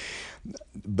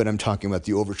 but I'm talking about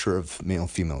the overture of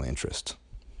male-female interest.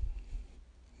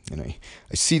 And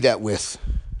I see that with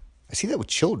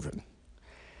children.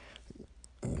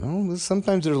 You know,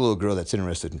 sometimes there's a little girl that's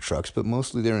interested in trucks, but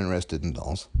mostly they're interested in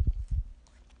dolls.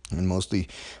 And mostly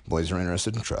boys are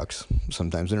interested in trucks.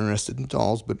 Sometimes they're interested in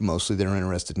dolls, but mostly they're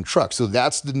interested in trucks. So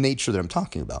that's the nature that I'm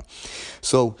talking about.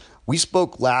 So we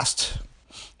spoke last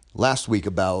week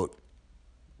about,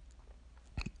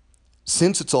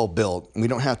 since it's all built, we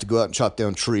don't have to go out and chop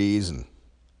down trees and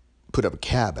put up a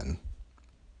cabin.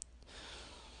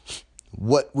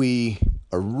 What we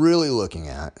are really looking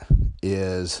at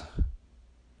is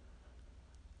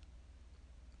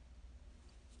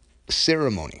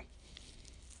ceremony.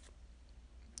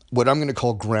 What I'm going to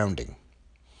call grounding.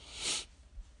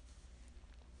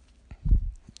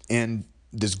 And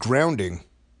this grounding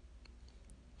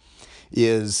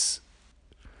is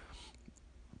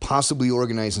possibly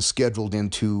organized and scheduled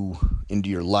into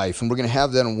your life. And we're going to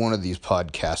have that on one of these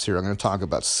podcasts here. I'm going to talk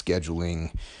about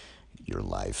scheduling your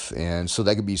life. And so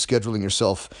that could be scheduling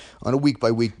yourself on a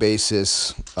week-by-week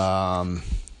basis.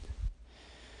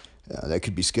 That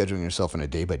could be scheduling yourself on a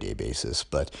day-by-day basis.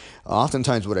 But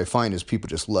oftentimes what I find is people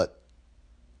just let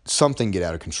something get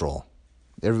out of control.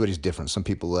 Everybody's different. Some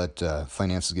people let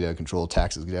finances get out of control,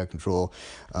 taxes get out of control,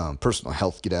 personal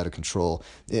health get out of control.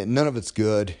 None of it's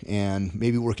good. And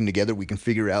maybe working together, we can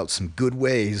figure out some good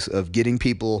ways of getting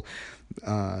people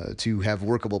to have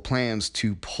workable plans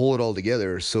to pull it all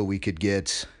together so we could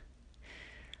get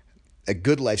a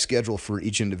good life schedule for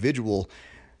each individual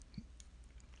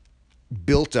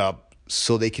built up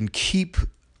so they can keep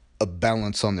a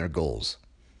balance on their goals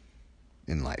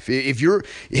in life.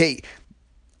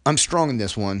 I'm strong in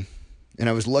this one, and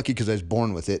I was lucky because I was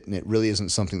born with it, and it really isn't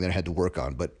something that I had to work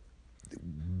on, but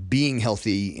being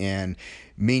healthy and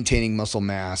maintaining muscle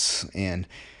mass and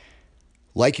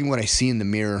liking what I see in the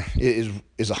mirror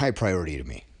is a high priority to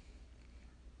me.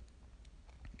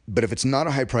 But if it's not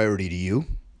a high priority to you,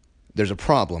 there's a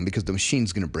problem because the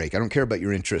machine's going to break. I don't care about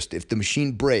your interest. If the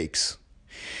machine breaks,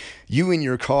 you in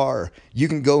your car, you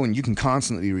can go and you can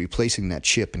constantly be replacing that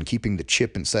chip and keeping the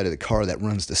chip inside of the car that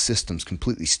runs the systems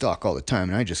completely stock all the time.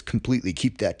 And I just completely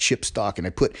keep that chip stock, and I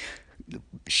put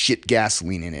shit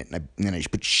gasoline in it, and then I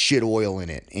put shit oil in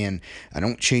it, and I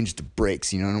don't change the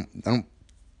brakes. You know, I don't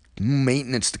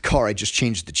maintenance the car. I just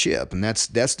change the chip, and that's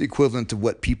the equivalent of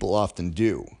what people often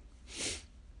do.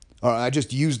 Or I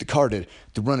just use the car to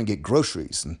run and get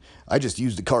groceries, and I just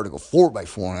use the car to go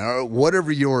 4x4, or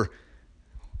whatever your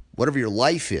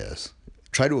life is.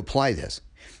 Try to apply this.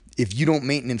 If you don't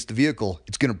maintenance the vehicle,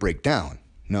 it's going to break down.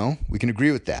 No, we can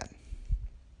agree with that.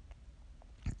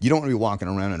 You don't want to be walking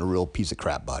around in a real piece of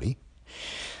crap body.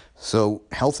 So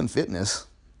health and fitness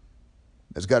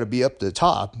has got to be up to the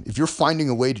top. If you're finding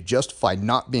a way to justify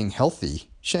not being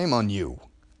healthy, shame on you.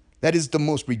 That is the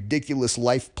most ridiculous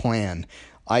life plan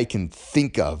I can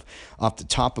think of off the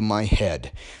top of my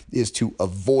head, is to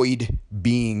avoid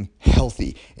being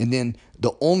healthy. And then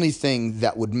the only thing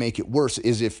that would make it worse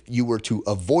is if you were to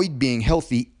avoid being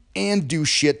healthy and do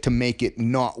shit to make it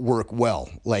not work well,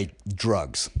 like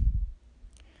drugs.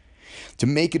 To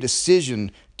make a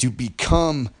decision to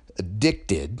become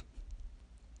addicted,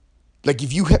 like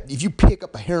if you pick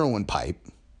up a heroin pipe,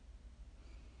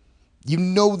 you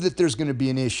know that there's going to be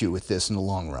an issue with this in the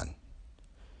long run.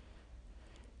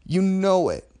 You know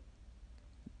it.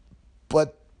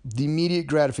 But the immediate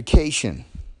gratification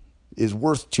is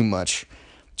worth too much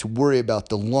to worry about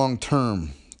the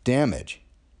long-term damage.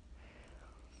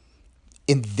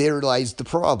 And there lies the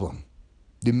problem,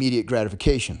 the immediate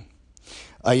gratification.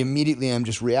 I immediately am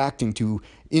just reacting to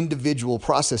individual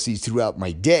processes throughout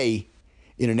my day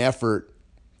in an effort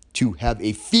to have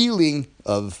a feeling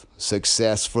of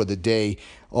success for the day,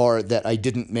 or that I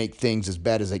didn't make things as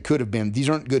bad as I could have been. These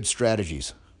aren't good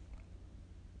strategies.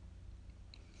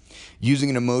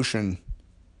 Using an emotion,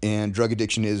 and drug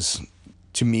addiction is,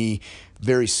 to me,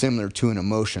 very similar to an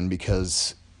emotion,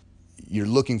 because you're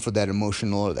looking for that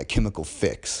emotional or that chemical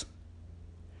fix.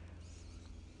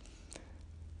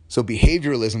 So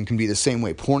behavioralism can be the same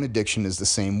way. Porn addiction is the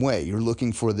same way. You're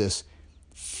looking for this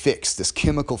fix, this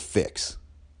chemical fix.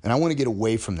 And I want to get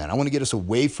away from that. I want to get us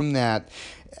away from that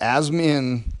as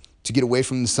men, to get away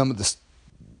from some of the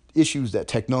issues that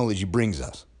technology brings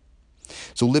us.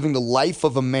 So living the life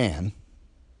of a man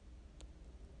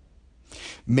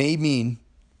may mean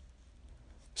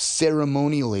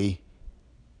ceremonially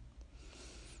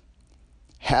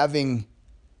having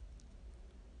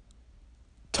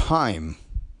time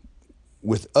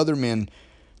with other men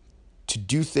to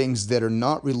do things that are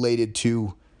not related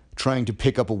to trying to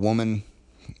pick up a woman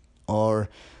or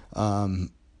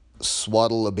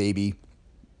swaddle a baby,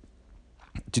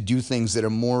 to do things that are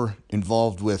more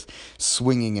involved with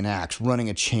swinging an axe, running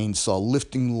a chainsaw,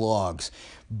 lifting logs,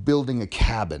 building a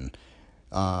cabin,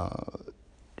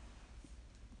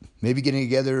 maybe getting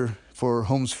together for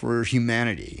Homes for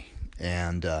Humanity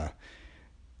and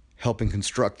helping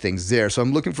construct things there. So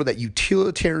I'm looking for that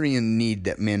utilitarian need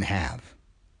that men have.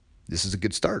 This is a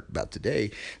good start about today.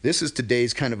 This is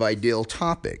today's kind of ideal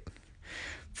topic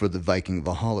for the Viking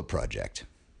Valhalla project.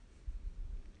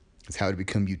 It's how to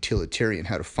become utilitarian,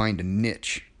 how to find a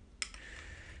niche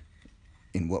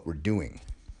in what we're doing.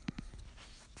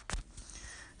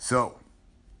 So,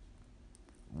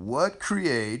 what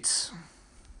creates...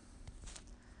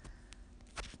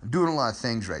 I'm doing a lot of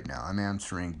things right now. I'm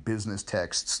answering business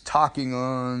texts, talking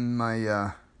on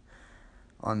my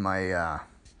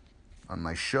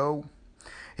show.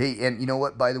 Hey, and you know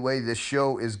what? By the way, this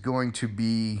show is going to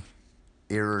be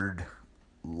aired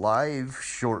live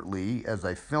shortly as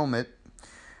I film it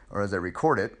or as I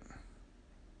record it.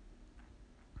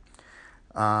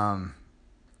 I'm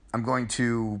going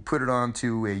to put it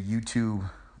onto a YouTube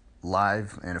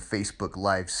live and a Facebook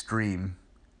live stream.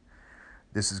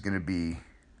 This is going to be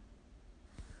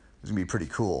pretty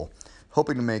cool.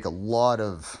 Hoping to make a lot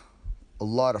of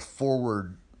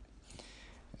forward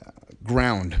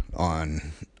ground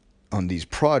on these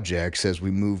projects as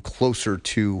we move closer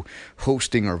to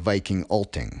hosting our Viking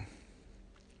Alting.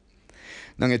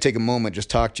 Now I'm going to take a moment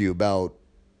just talk to you about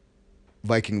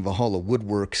Viking Valhalla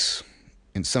Woodworks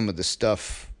and some of the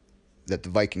stuff that the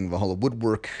Viking Valhalla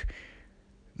Woodwork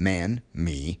man,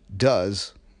 me,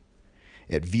 does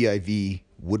at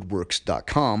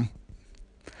vivwoodworks.com,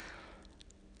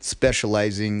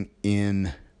 specializing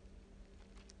in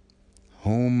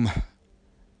home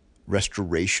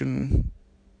restoration,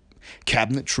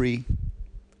 cabinetry,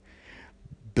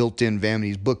 built-in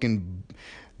vanities, built-in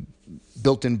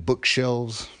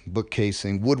bookshelves,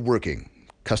 bookcasing, woodworking,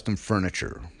 custom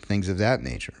furniture, things of that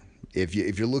nature. If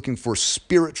you're looking for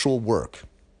spiritual work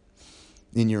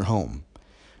in your home,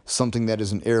 something that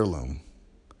is an heirloom,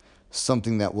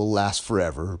 something that will last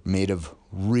forever, made of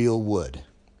real wood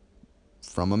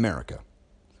from America,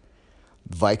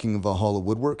 Viking Valhalla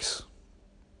Woodworks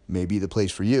may be the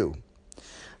place for you.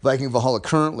 Viking Valhalla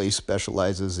currently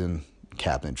specializes in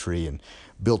cabinetry and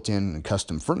built-in and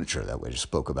custom furniture that we just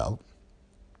spoke about,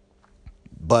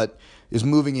 but is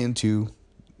moving into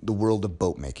the world of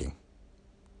boat making.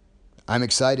 I'm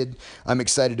excited. I'm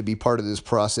excited to be part of this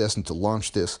process and to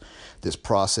launch this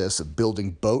process of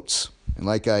building boats. And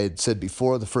like I had said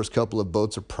before, the first couple of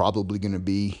boats are probably going to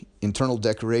be internal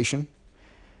decoration,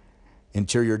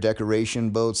 interior decoration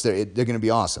boats. They're going to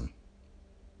be awesome.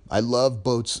 I love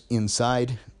boats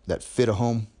inside that fit a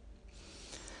home.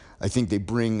 I think they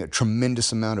bring a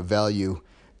tremendous amount of value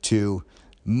to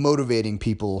motivating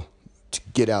people to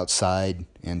get outside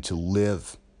and to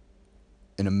live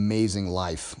an amazing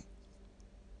life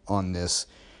on this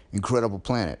incredible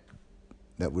planet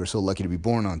that we're so lucky to be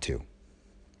born onto.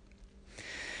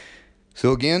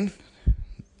 So again,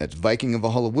 that's Viking of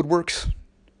Valhalla Woodworks,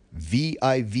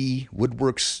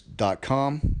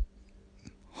 vivwoodworks.com.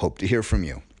 Hope to hear from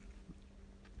you.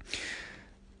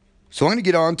 So I'm going to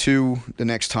get on to the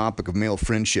next topic of male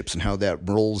friendships and how that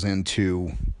rolls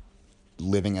into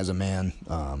living as a man.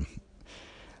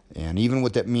 And even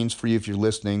what that means for you if you're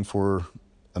listening, for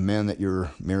a man that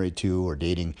you're married to or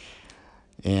dating.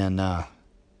 And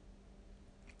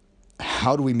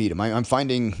how do we meet him? I'm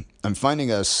finding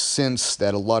a sense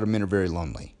that a lot of men are very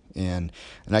lonely. And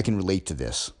I can relate to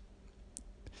this.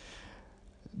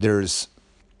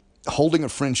 Holding a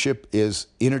friendship is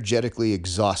energetically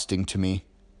exhausting to me.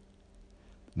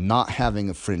 Not having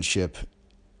a friendship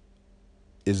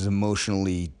is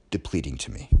emotionally depleting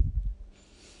to me.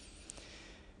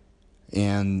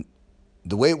 And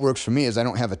the way it works for me is I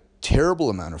don't have a terrible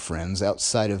amount of friends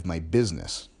outside of my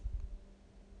business.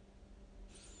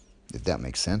 If that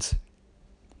makes sense.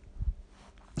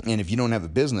 And if you don't have a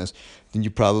business, then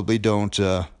you probably don't,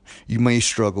 you may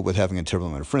struggle with having a terrible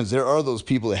amount of friends. There are those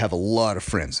people that have a lot of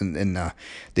friends and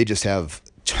they just have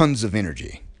tons of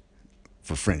energy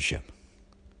for friendship.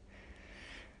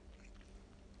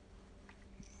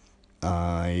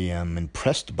 I am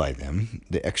impressed by them,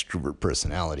 the extrovert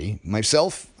personality.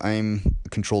 Myself, I'm a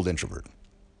controlled introvert.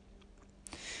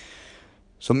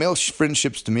 So male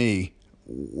friendships to me,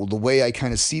 the way I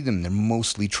kind of see them, they're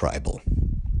mostly tribal.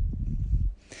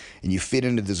 And you fit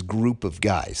into this group of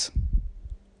guys.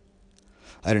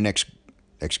 I had an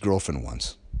ex-girlfriend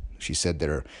once. She said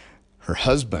that her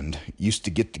husband used to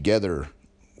get together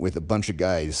with a bunch of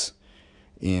guys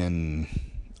in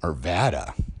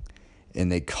Arvada,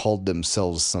 and they called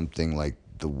themselves something like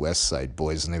the West Side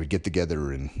Boys, and they would get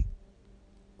together and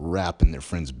rap in their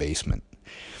friend's basement.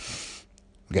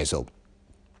 Okay, so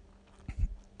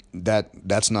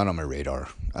that's not on my radar.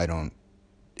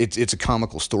 It's a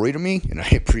comical story to me, and I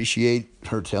appreciate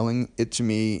her telling it to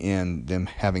me and them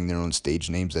having their own stage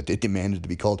names that they demanded to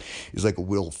be called. It was like a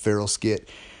Will Ferrell skit.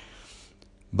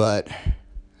 But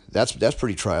that's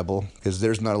pretty tribal, because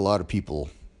there's not a lot of people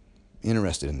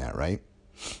interested in that, right?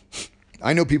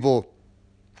 I know people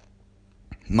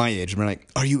my age, and they're like,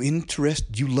 are you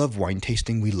interested? Do you love wine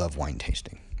tasting? We love wine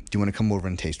tasting. Do you want to come over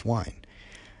and taste wine?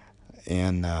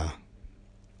 And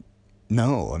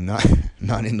no, I'm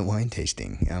not into wine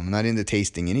tasting. I'm not into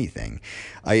tasting anything.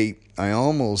 I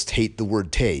almost hate the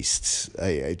word taste.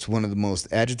 It's one of the most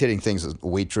agitating things a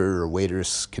waiter or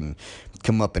waitress can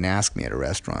come up and ask me at a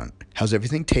restaurant. How's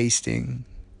everything tasting?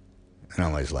 And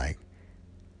I'm always like,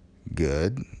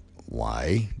 good.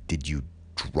 Why? Did you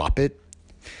drop it?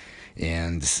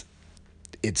 And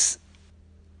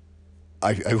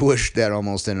I wish that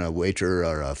almost in a waiter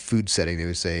or a food setting they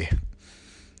would say,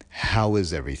 how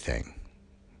is everything?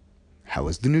 How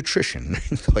is the nutrition?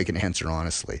 So I can answer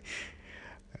honestly.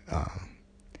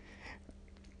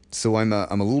 So I'm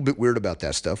a little bit weird about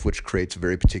that stuff, which creates a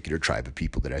very particular tribe of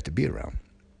people that I have to be around.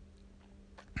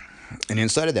 And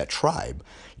inside of that tribe,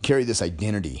 you carry this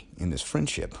identity in this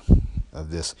friendship of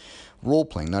this role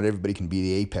playing. Not everybody can be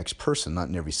the apex person, not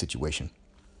in every situation.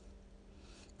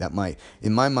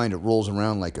 In my mind, it rolls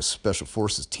around like a special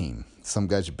forces team. Some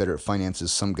guys are better at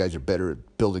finances, some guys are better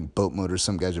at building boat motors,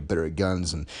 some guys are better at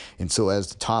guns, and so as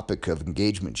the topic of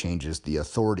engagement changes, the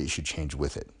authority should change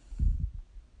with it.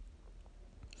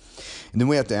 And then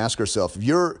we have to ask ourselves, if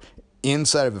you're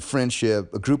inside of a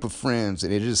friendship, a group of friends,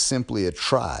 and it is simply a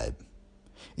tribe,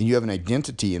 and you have an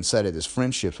identity inside of this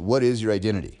friendship, what is your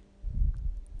identity?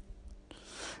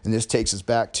 And this takes us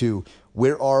back to,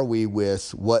 where are we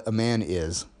with what a man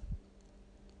is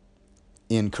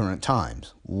in current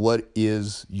times? What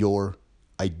is your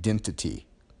identity?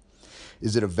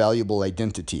 Is it a valuable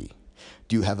identity?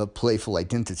 Do you have a playful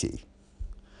identity?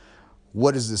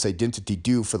 What does this identity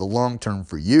do for the long term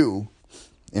for you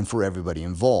and for everybody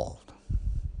involved?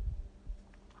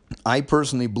 I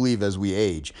personally believe as we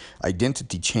age,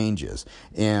 identity changes.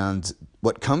 And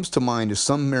what comes to mind is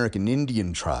some American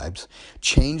Indian tribes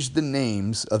changed the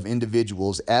names of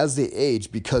individuals as they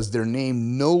age because their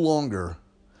name no longer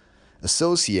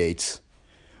associates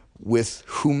with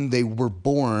whom they were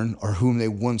born or whom they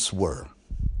once were.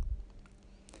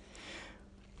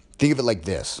 Think of it like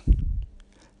this.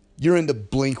 You're into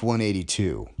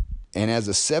Blink-182, and as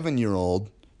a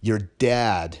 7-year-old, your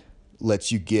dad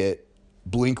lets you get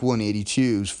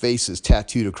Blink-182's faces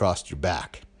tattooed across your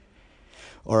back.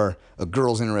 Or a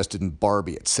girl's interested in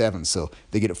Barbie at 7, so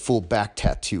they get a full back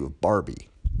tattoo of Barbie.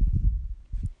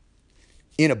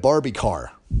 In a Barbie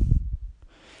car.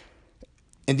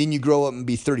 And then you grow up and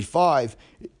be 35,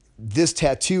 this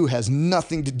tattoo has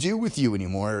nothing to do with you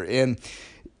anymore. And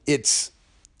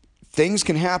things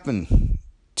can happen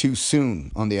too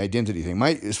soon on the identity thing.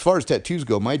 As far as tattoos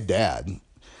go, my dad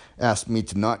asked me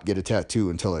to not get a tattoo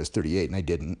until I was 38, and I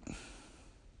didn't.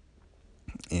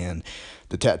 And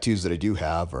the tattoos that I do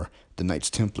have are the Knights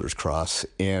Templar's cross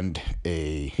and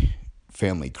a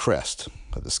family crest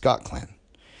of the Scott clan.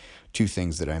 Two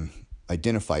things that I'm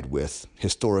identified with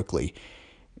historically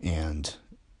and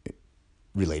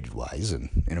related-wise and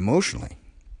emotionally.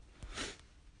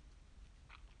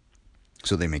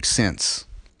 So they make sense.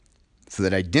 So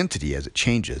that identity, as it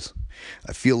changes,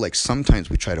 I feel like sometimes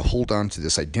we try to hold on to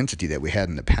this identity that we had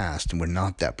in the past, and we're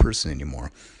not that person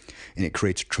anymore. And it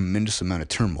creates a tremendous amount of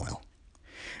turmoil.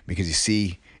 Because you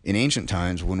see, in ancient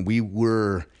times, when we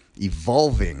were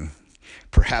evolving,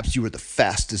 perhaps you were the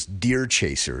fastest deer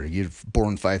chaser. You're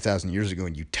born 5,000 years ago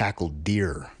and you tackled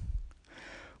deer.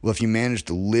 Well, if you managed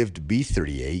to live to be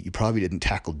 38, you probably didn't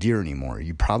tackle deer anymore.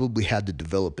 You probably had to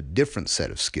develop a different set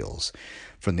of skills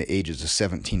from the ages of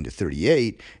 17 to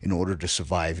 38 in order to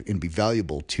survive and be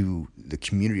valuable to the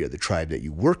community or the tribe that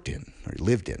you worked in or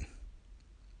lived in.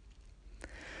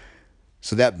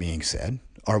 So that being said,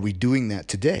 Are we doing that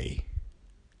today?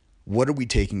 What are we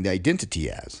taking the identity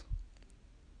as?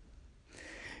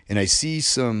 And I see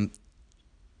some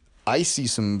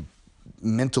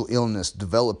mental illness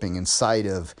developing inside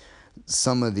of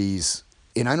some of these,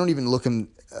 and I don't even look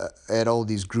at all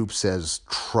these groups as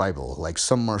tribal. Like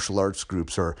some martial arts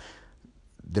groups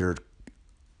they're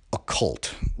a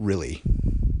cult, really.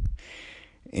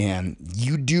 And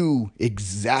you do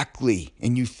exactly,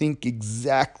 and you think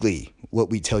exactly what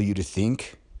we tell you to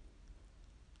think,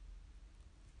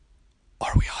 or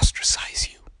we ostracize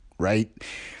you, right?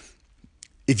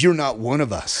 If you're not one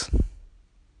of us,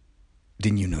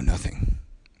 then you know nothing.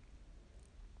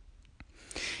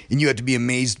 And you have to be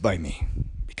amazed by me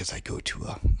because I go to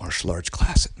a martial arts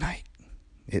class at night.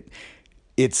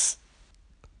 It's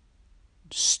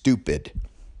stupid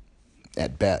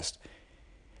at best.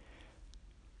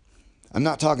 I'm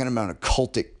not talking about a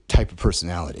cultic type of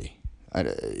personality. I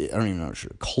don't even know if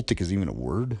cultic is even a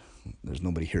word. There's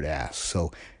nobody here to ask.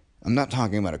 So I'm not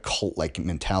talking about a cult-like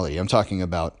mentality. I'm talking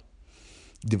about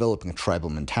developing a tribal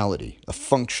mentality, a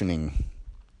functioning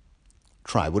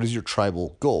tribe. What is your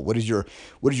tribal goal? What is your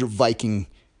Viking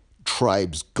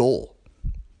tribe's goal?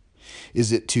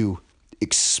 Is it to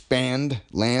expand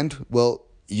land? Well,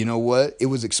 you know what? It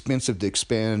was expensive to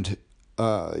expand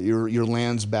your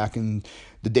lands back in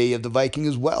the day of the Viking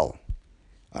as well.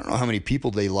 I don't know how many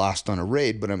people they lost on a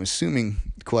raid, but I'm assuming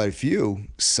quite a few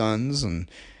sons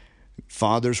and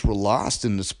fathers were lost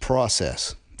in this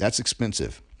process. That's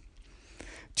expensive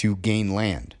to gain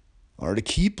land, or to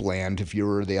keep land if you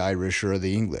were the Irish or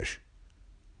the English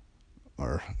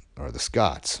or the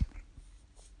Scots.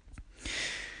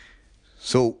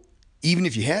 So even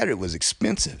if you had it, it was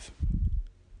expensive.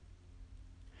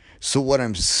 So what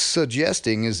I'm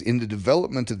suggesting is, in the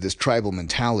development of this tribal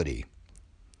mentality,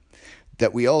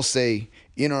 that we all say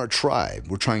in our tribe,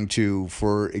 we're trying to,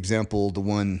 for example, the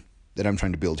one that I'm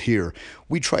trying to build here,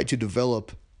 we try to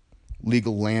develop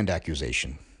legal land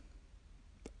accusation.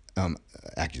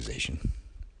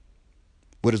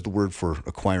 What is the word for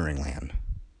acquiring land?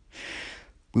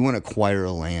 We want to acquire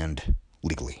a land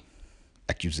legally.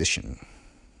 Acquisition.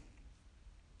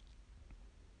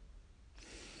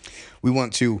 We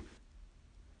want to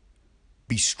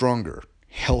be stronger,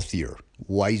 healthier,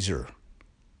 wiser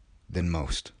than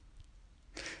most.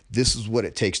 This is what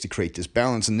it takes to create this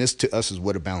balance, and this to us is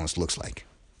what a balance looks like.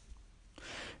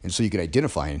 And so you can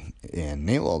identify and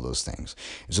nail all those things.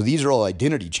 And so these are all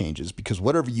identity changes, because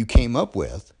whatever you came up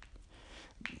with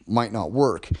might not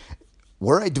work.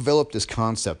 Where I developed this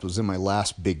concept was in my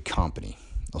last big company,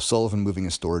 O'Sullivan Moving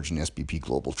and Storage and SBP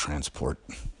Global Transport.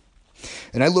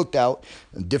 And I looked out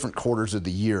in different quarters of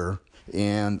the year,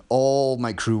 and all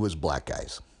my crew was black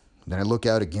guys. Then I look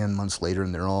out again months later,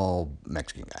 and they're all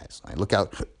Mexican guys. I look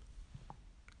out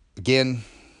again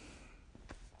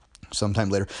sometime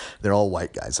later, they're all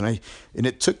white guys. And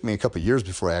it took me a couple of years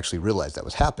before I actually realized that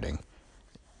was happening.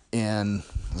 And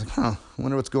I was like, I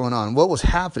wonder what's going on. What was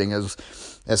happening as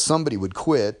somebody would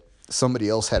quit, somebody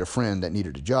else had a friend that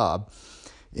needed a job,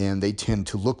 and they tend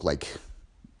to look like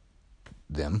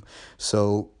them.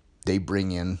 So they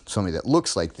bring in somebody that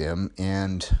looks like them,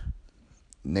 and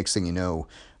next thing you know,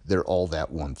 they're all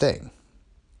that one thing.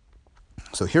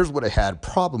 So here's what I had a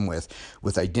problem with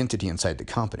identity inside the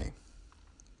company.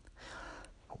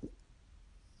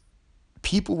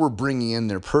 People were bringing in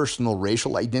their personal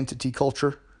racial identity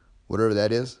culture, whatever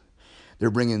that is.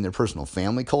 They're bringing in their personal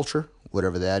family culture,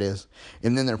 whatever that is.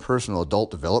 And then their personal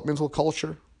adult developmental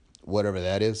culture, whatever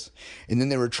that is. And then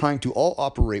they were trying to all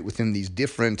operate within these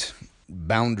different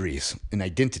boundaries and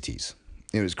identities.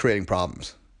 It was creating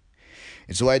problems.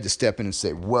 And so I had to step in and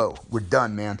say, whoa, we're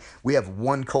done, man. We have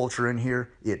one culture in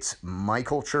here. It's my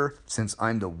culture, since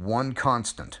I'm the one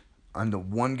constant. I'm the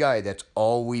one guy that's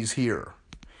always here.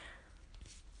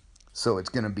 So it's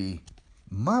going to be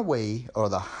my way or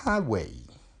the highway.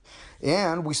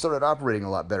 And we started operating a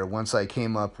lot better once I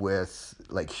came up with,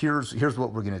 like, here's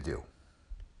what we're going to do.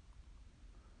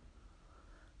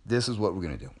 This is what we're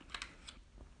going to do.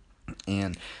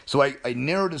 And so I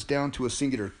narrowed this down to a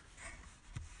singular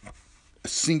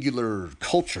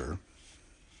culture.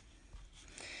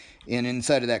 And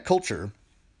inside of that culture,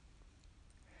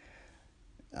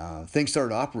 things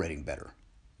started operating better,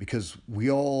 because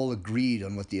we all agreed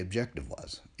on what the objective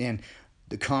was. And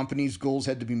the company's goals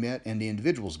had to be met, and the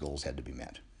individual's goals had to be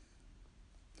met.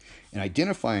 And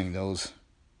identifying those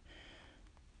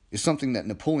is something that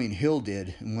Napoleon Hill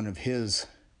did in one of his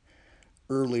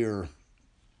earlier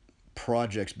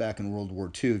projects back in World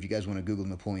War II. If you guys want to Google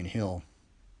Napoleon Hill,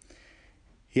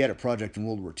 he had a project in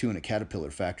World War II in a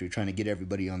Caterpillar factory trying to get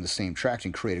everybody on the same tracks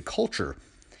and create a culture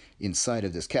inside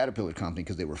of this Caterpillar company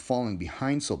because they were falling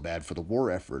behind so bad for the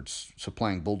war efforts,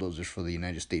 supplying bulldozers for the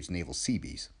United States Naval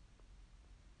Seabees.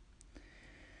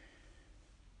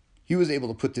 He was able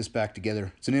to put this back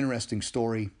together. It's an interesting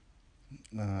story.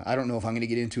 I don't know if I'm going to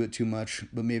get into it too much,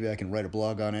 but maybe I can write a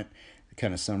blog on it,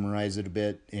 kind of summarize it a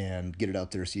bit, and get it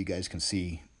out there so you guys can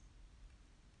see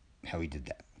how he did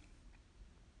that.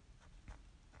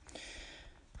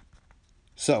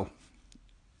 So,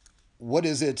 what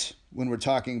is it when we're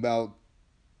talking about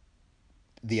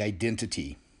the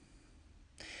identity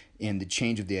and the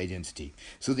change of the identity?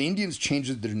 So the Indians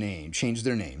changed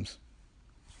their names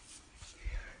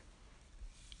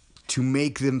to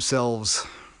make themselves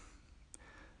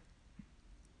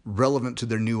relevant to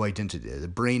their new identity. The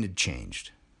brain had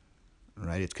changed,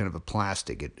 right? It's kind of a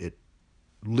plastic. It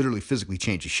literally physically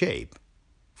changes shape,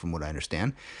 from what I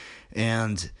understand,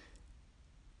 and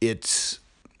it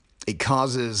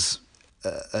causes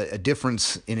a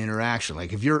difference in interaction.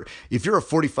 Like if you're a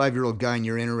 45-year-old guy and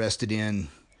you're interested in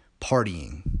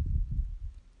partying,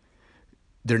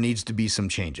 there needs to be some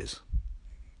changes.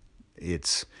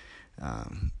 It's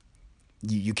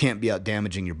you can't be out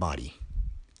damaging your body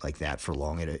like that for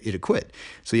long. It'll quit.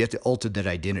 So you have to alter that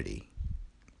identity.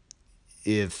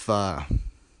 If there's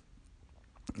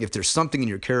something in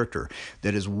your character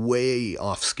that is way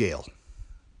off scale,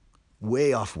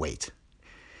 way off weight,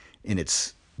 and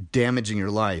it's damaging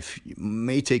your life, you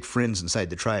may take friends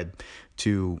inside the tribe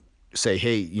to say,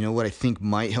 hey, you know what I think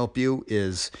might help you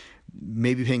is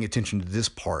maybe paying attention to this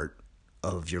part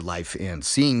of your life and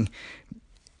seeing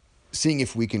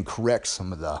if we can correct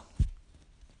some of the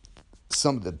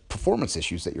performance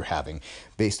issues that you're having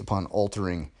based upon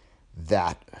altering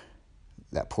that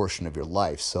portion of your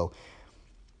life. So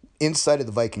inside of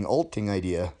the Viking ulting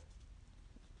idea,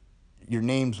 your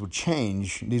names would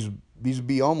change. These would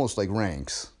be almost like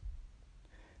ranks,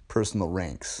 personal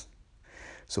ranks.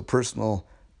 So personal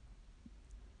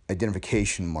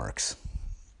identification marks,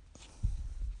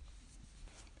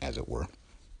 as it were.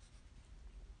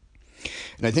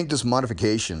 And I think this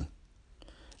modification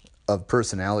of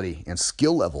personality and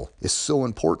skill level is so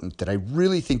important that I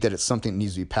really think that it's something that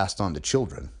needs to be passed on to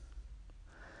children.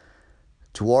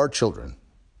 To our children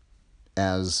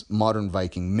as modern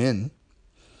Viking men,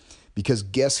 because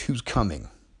guess who's coming?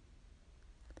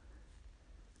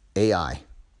 AI,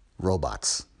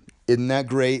 robots. Isn't that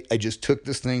great? I just took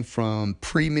this thing from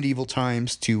pre-medieval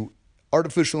times to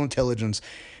artificial intelligence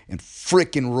and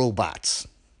frickin' robots.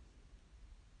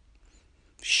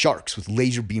 Sharks with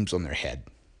laser beams on their head.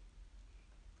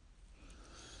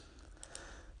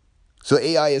 So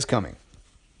AI is coming.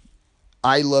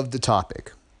 I love the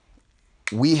topic.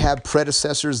 We have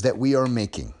predecessors that we are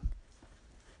making.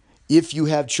 If you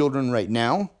have children right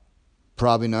now,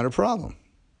 probably not a problem.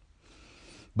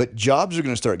 But jobs are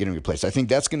going to start getting replaced. I think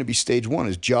that's going to be stage one,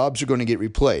 is jobs are going to get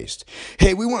replaced.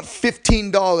 Hey, we want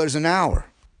 $15 an hour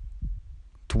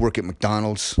to work at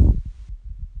McDonald's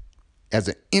as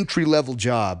an entry-level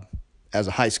job as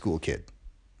a high school kid.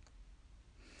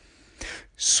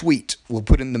 Sweet, we'll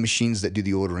put in the machines that do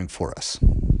the ordering for us.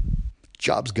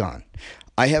 Job's gone.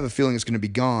 I have a feeling it's going to be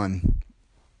gone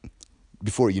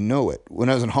before you know it. When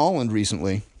I was in Holland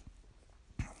recently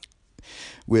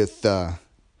with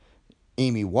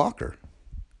Amy Walker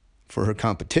for her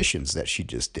competitions that she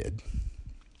just did,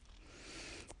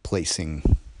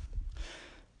 placing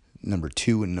number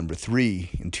 2 and number 3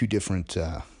 in 2 different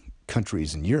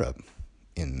countries in Europe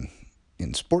in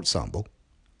sports ensemble.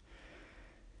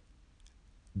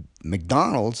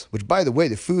 McDonald's, which by the way,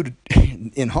 the food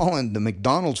in Holland, the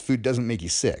McDonald's food doesn't make you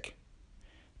sick.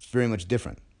 It's very much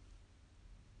different.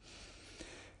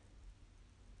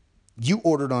 You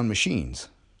ordered on machines.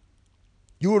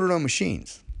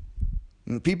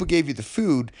 And people gave you the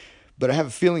food, but I have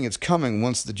a feeling it's coming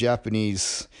once the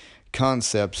Japanese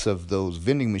concepts of those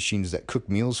vending machines that cook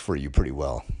meals for you pretty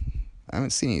well. I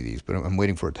haven't seen any of these, but I'm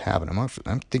waiting for it to happen.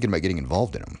 I'm thinking about getting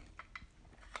involved in them.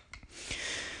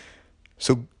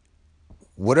 So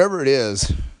whatever it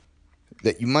is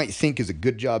that you might think is a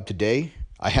good job today,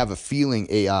 I have a feeling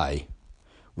AI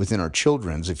within our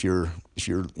children's, if you're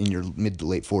in your mid to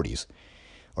late 40s,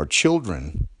 our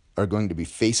children are going to be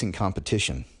facing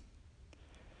competition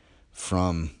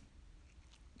from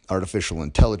artificial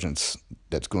intelligence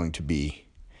that's going to be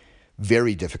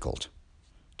very difficult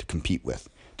to compete with.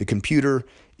 The computer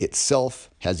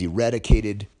itself has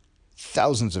eradicated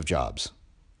thousands of jobs.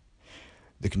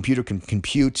 The computer can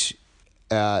compute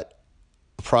at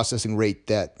a processing rate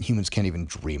that humans can't even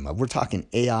dream of. We're talking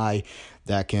AI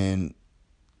that can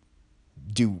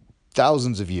do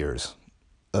thousands of years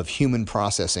of human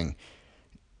processing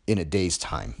in a day's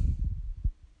time.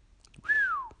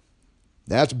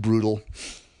 That's brutal.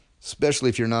 Especially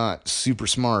if you're not super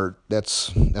smart,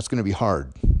 that's going to be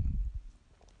hard.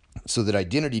 So that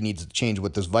identity needs to change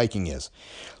what this Viking is.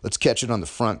 Let's catch it on the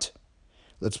front.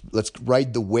 Let's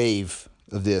ride the wave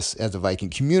of this as a Viking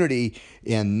community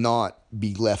and not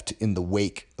be left in the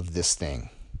wake of this thing.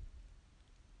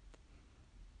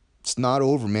 It's not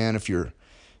over, man. If you're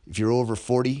over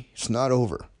 40, it's not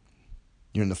over.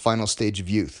 You're in the final stage of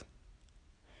youth.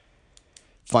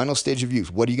 Final stage of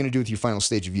youth. What are you going to do with your final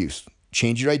stage of youth?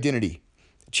 Change your identity.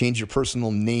 Change your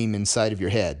personal name inside of your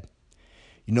head.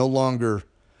 You're no longer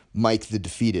Mike the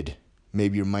Defeated.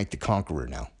 Maybe you're Mike the Conqueror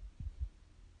now.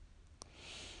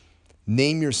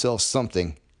 Name yourself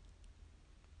something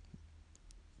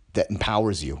that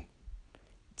empowers you.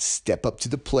 Step up to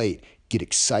the plate. Get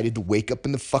excited to wake up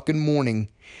in the fucking morning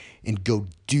and go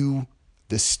do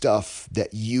the stuff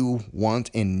that you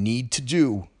want and need to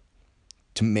do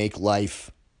to make life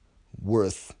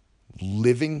worth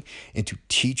living and to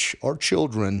teach our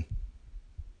children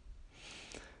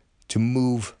to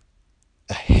move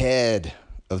ahead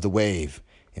of the wave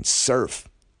and surf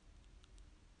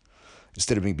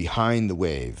instead of being behind the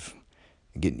wave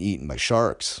and getting eaten by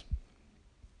sharks.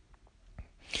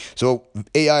 So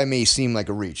AI may seem like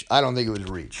a reach. I don't think it was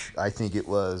a reach. I think it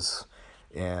was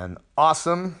an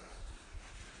awesome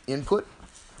input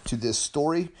to this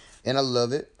story, and I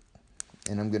love it.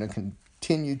 And I'm going to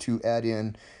continue to add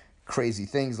in crazy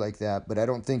things like that, but I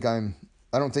don't think I'm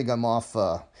off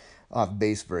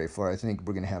base very far. I think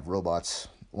we're going to have robots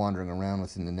wandering around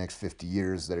within the next 50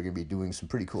 years that are going to be doing some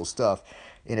pretty cool stuff,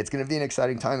 and it's going to be an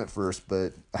exciting time at first,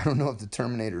 but I don't know if the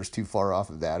Terminator is too far off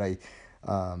of that. I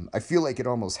feel like it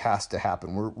almost has to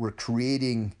happen. We're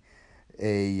creating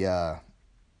our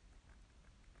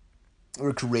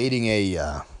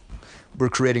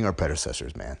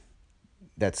predecessors, man.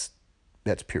 That's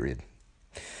period.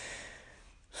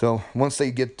 So once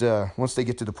they get to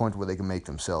the point where they can make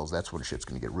themselves, that's when shit's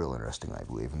gonna get real interesting, I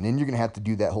believe. And then you're gonna have to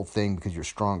do that whole thing because you're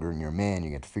stronger and you're a man.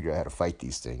 You have to figure out how to fight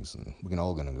these things, and we're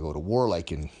all gonna go to war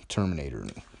like in Terminator.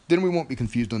 And then we won't be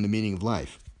confused on the meaning of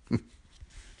life.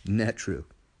 Isn't that true?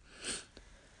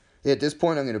 At this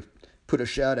point, I'm gonna put a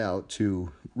shout out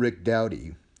to Rick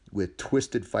Dowdy with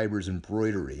Twisted Fibers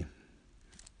Embroidery,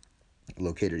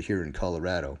 located here in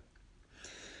Colorado.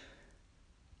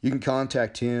 You can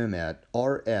contact him at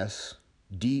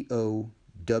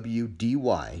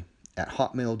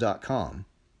rsdowdy@hotmail.com.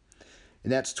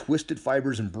 And that's Twisted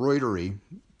Fibers Embroidery.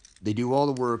 They do all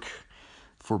the work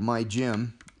for my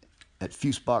gym at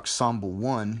Fusebox Samba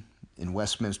 1 in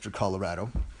Westminster,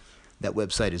 Colorado. That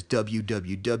website is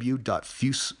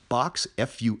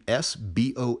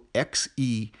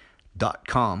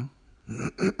www.fuseboxe.com.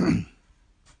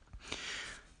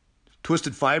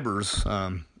 Twisted Fibers,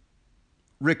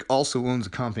 Rick also owns a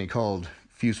company called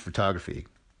Fuse Photography.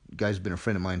 The guy's been a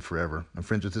friend of mine forever. I'm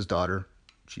friends with his daughter.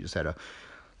 She just had a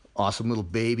awesome little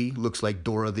baby. Looks like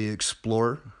Dora the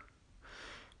Explorer.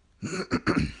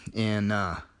 And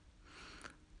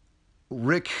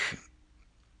Rick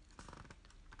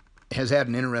has had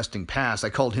an interesting past. I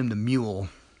called him the Mule,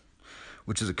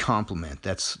 which is a compliment.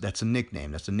 That's a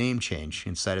nickname. That's a name change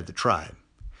inside of the tribe.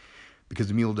 Because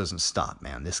the Mule doesn't stop,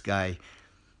 man. This guy,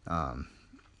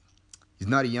 he's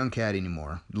not a young cat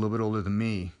anymore. A little bit older than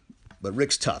me. But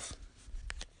Rick's tough.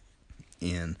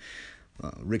 And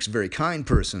Rick's a very kind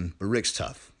person, but Rick's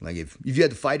tough. Like, if you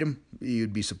had to fight him,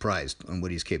 you'd be surprised on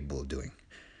what he's capable of doing.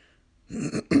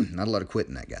 Not a lot of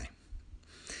quitting, that guy.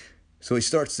 So he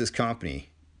starts this company,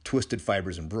 Twisted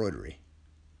Fibers Embroidery,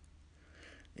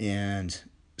 and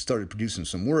started producing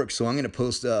some work. So I'm going to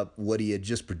post up what he had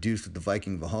just produced with the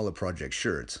Viking Valhalla Project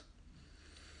shirts.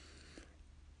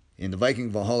 And the Viking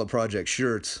Valhalla Project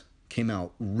shirts came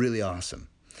out really awesome.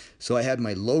 So I had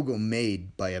my logo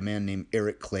made by a man named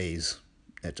Eric Clays.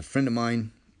 That's a friend of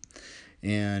mine.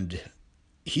 And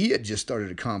he had just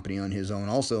started a company on his own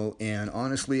also. And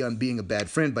honestly, I'm being a bad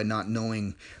friend by not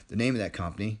knowing the name of that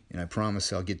company. And I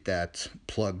promise I'll get that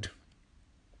plugged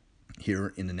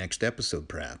here in the next episode,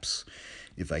 perhaps,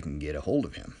 if I can get a hold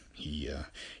of him.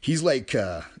 He's like,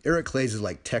 Eric Clays is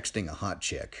like texting a hot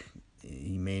chick.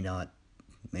 He may not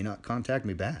contact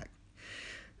me back.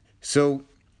 So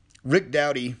Rick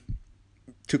Dowdy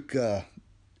took the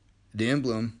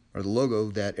emblem or the logo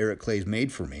that Eric Clays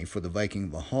made for me for the Viking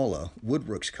Valhalla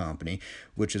Woodworks Company,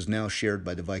 which is now shared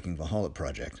by the Viking Valhalla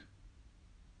Project.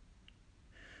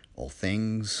 All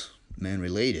things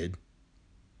man-related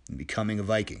in becoming a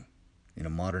Viking in a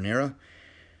modern era.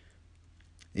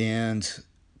 And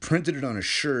printed it on a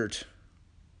shirt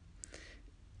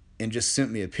and just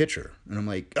sent me a picture. And I'm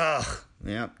like, yeah,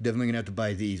 definitely going to have to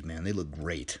buy these, man. They look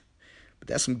great. But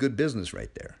that's some good business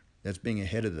right there. That's being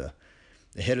ahead of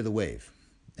the wave.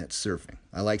 That's surfing.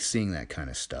 I like seeing that kind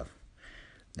of stuff.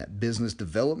 That business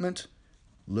development,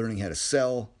 learning how to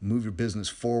sell, move your business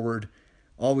forward,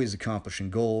 always accomplishing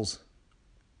goals,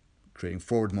 creating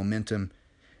forward momentum.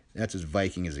 That's as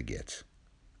Viking as it gets.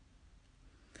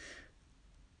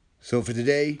 So for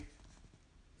today,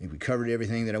 I think we covered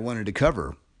everything that I wanted to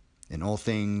cover in all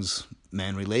things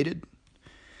man-related,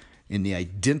 in the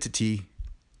identity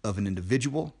of an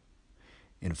individual,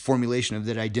 in a formulation of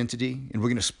that identity. And we're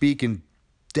going to speak in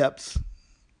depth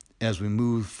as we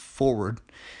move forward.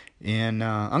 And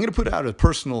I'm going to put out a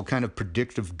personal kind of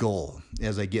predictive goal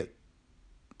as I get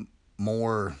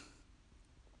more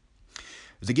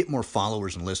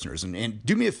followers and listeners. And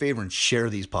do me a favor and share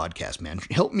these podcasts, man.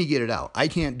 Help me get it out. I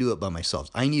can't do it by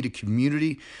myself. I need a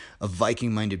community of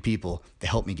Viking-minded people to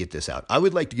help me get this out. I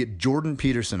would like to get Jordan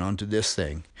Peterson onto this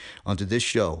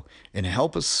show, and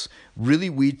help us really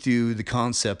weed through the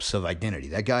concepts of identity.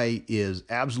 That guy is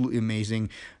absolutely amazing,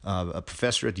 a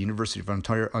professor at the University of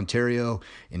Ontario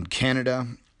in Canada,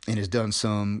 and has done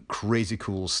some crazy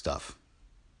cool stuff.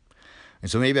 And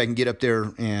so maybe I can get up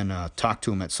there and talk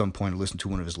to him at some point, listen to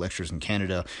one of his lectures in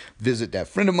Canada, visit that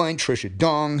friend of mine, Trisha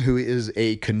Dong, who is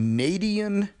a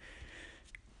Canadian. I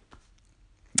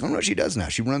don't know what she does now.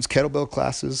 She runs kettlebell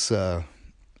classes.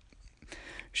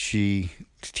 She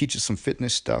teaches some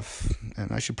fitness stuff,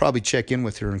 and I should probably check in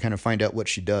with her and kind of find out what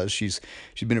she does. She's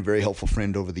been a very helpful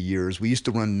friend over the years. We used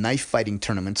to run knife fighting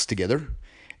tournaments together,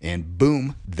 and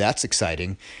boom, that's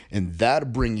exciting, and that'll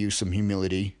bring you some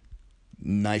humility.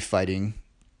 Knife fighting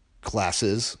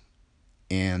classes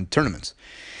and tournaments.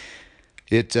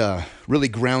 It really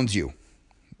grounds you,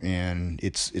 and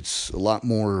it's a lot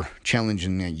more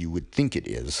challenging than you would think it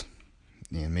is.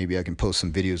 And maybe I can post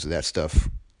some videos of that stuff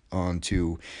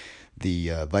onto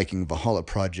the Viking Valhalla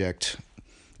Project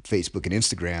Facebook and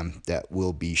Instagram that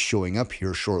will be showing up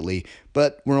here shortly.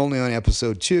 But we're only on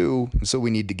episode 2, so we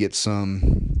need to get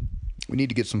some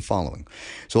following.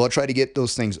 So I'll try to get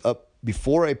those things up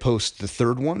before I post the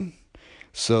third one,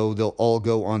 so they'll all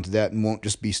go onto that and won't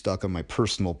just be stuck on my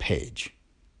personal page.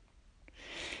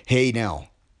 Hey, now,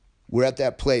 we're at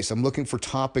that place. I'm looking for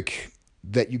topic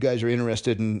that you guys are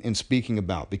interested in speaking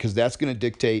about, because that's going to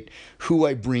dictate who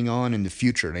I bring on in the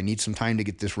future, and I need some time to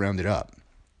get this rounded up.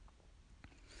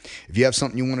 If you have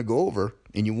something you want to go over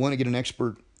and you want to get an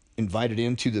expert invited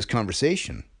into this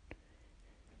conversation,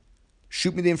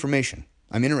 shoot me the information.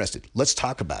 I'm interested. Let's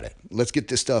talk about it. Let's get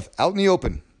this stuff out in the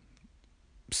open.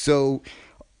 So,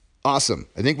 awesome.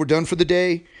 I think we're done for the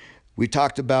day. We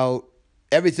talked about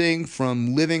everything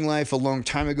from living life a long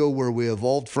time ago, where we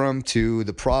evolved from, to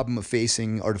the problem of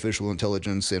facing artificial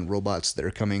intelligence and robots that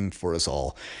are coming for us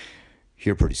all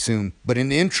here pretty soon. But in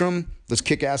the interim, let's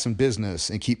kick ass in business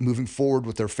and keep moving forward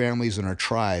with our families and our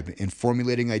tribe, and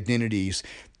formulating identities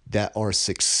that are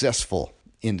successful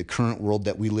in the current world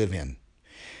that we live in.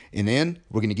 And then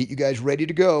we're going to get you guys ready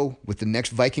to go with the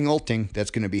next Viking Ulting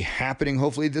that's going to be happening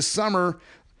hopefully this summer.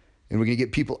 And we're going to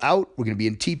get people out. We're going to be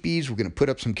in teepees. We're going to put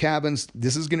up some cabins.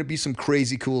 This is going to be some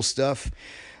crazy cool stuff.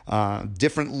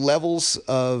 Different levels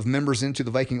of members into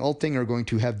the Viking Ulting are going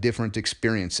to have different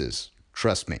experiences.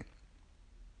 Trust me.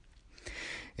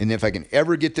 And if I can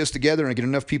ever get this together and get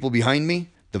enough people behind me,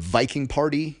 the Viking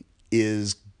party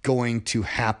is going to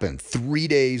happen. 3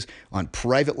 days on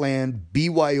private land,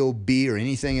 BYOB, or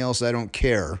anything else, I don't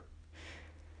care.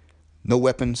 No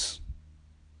weapons,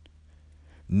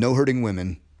 no hurting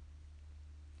women,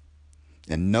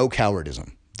 and no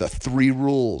cowardism. The 3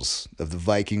 rules of the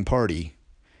Viking party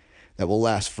that will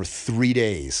last for 3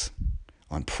 days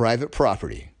on private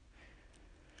property.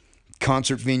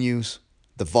 Concert venues,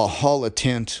 the Valhalla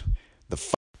tent, the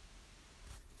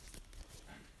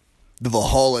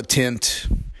Valhalla tent.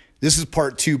 This is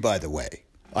part 2, by the way.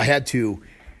 The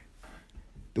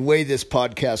way this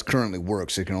podcast currently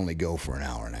works, it can only go for an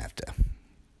hour, and I have to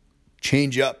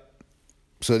change up.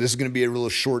 So this is going to be a real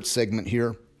short segment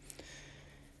here.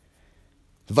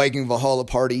 The Viking Valhalla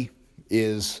party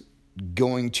is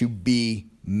going to be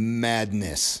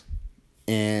madness.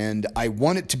 And I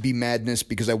want it to be madness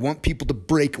because I want people to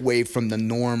break away from the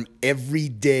norm,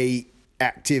 everyday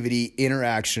activity,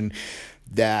 interaction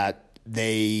that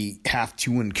they have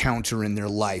to encounter in their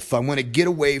life. I want to get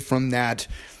away from that.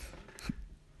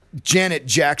 Janet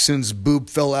Jackson's boob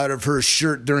fell out of her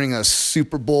shirt during a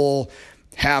Super Bowl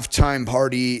halftime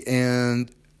party,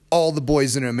 and all the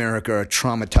boys in America are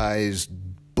traumatized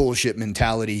bullshit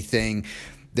mentality thing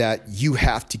that you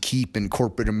have to keep in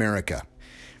corporate America,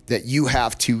 that you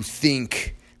have to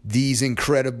think these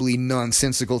incredibly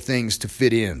nonsensical things to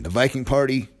fit in. The Viking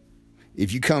party,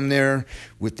 if you come there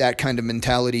with that kind of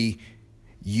mentality,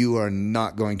 you are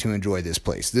not going to enjoy this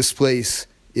place. This place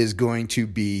is going to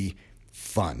be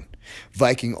fun.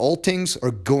 Viking Altings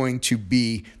are going to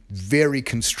be very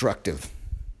constructive.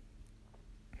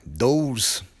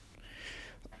 Those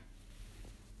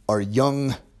are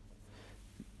young,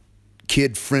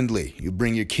 kid-friendly. You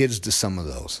bring your kids to some of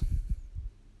those.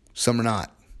 Some are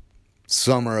not.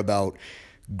 Some are about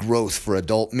growth for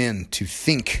adult men to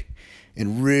think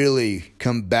and really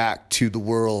come back to the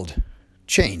world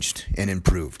changed and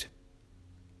improved.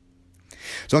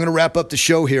 So I'm going to wrap up the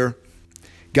show here.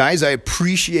 Guys, I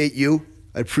appreciate you.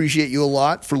 I appreciate you a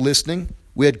lot for listening.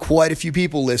 We had quite a few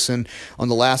people listen on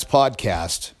the last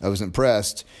podcast. I was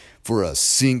impressed for a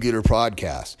singular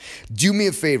podcast. Do me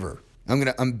a favor.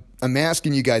 I'm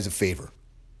asking you guys a favor.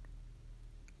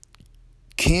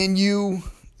 Can you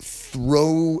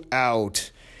throw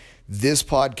out this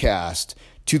podcast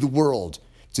to the world,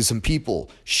 to some people,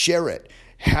 share it,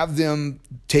 have them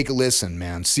take a listen,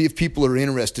 man. See if people are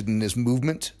interested in this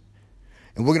movement.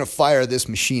 And we're going to fire this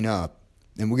machine up,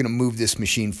 and we're going to move this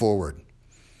machine forward.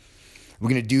 We're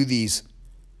going to do these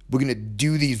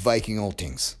Viking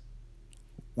Altings.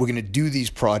 We're going to do these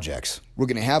projects. We're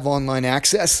going to have online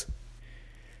access,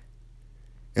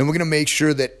 and we're going to make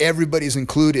sure that everybody's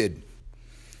included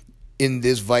in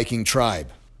this Viking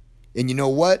tribe. And you know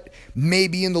what?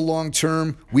 Maybe in the long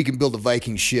term, we can build a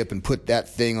Viking ship and put that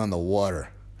thing on the water.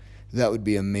 That would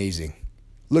be amazing.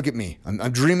 Look at me.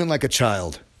 I'm dreaming like a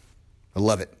child. I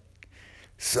love it.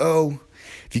 So,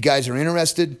 if you guys are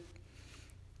interested,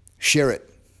 share it.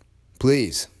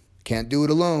 Please. Can't do it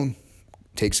alone.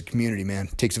 It takes a community, man.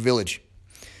 It takes a village.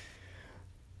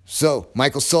 So,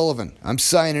 Michael Sullivan, I'm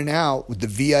signing out with the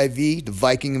VIV, the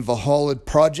Viking and Valhalla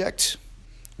Project.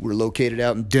 We're located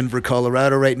out in Denver,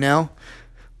 Colorado right now.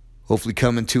 Hopefully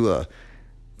coming to a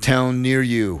town near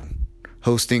you,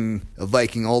 hosting a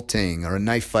Viking Alting or a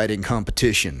knife fighting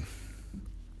competition.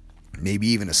 Maybe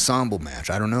even a sambo match,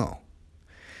 I don't know.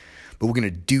 But we're going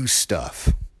to do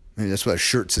stuff. Maybe that's what a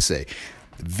shirt's to say.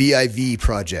 The VIV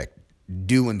Project,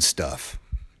 doing stuff.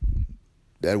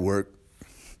 That'd work.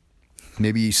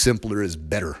 Maybe simpler is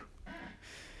better.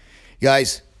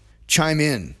 Guys, chime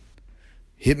in.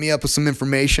 Hit me up with some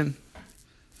information.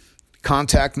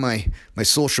 Contact my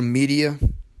social media,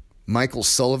 Michael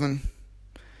Sullivan.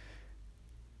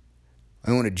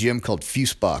 I own a gym called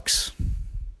Fusebox,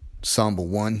 Sambo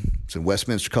 1. It's in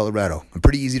Westminster, Colorado. I'm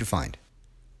pretty easy to find.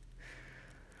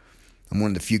 I'm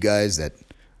one of the few guys that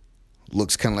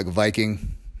looks kind of like a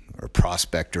Viking or a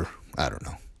prospector. I don't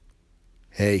know.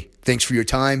 Hey, thanks for your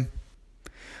time.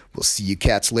 We'll see you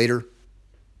cats later.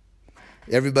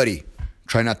 Everybody,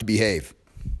 try not to behave.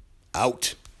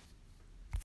 Out.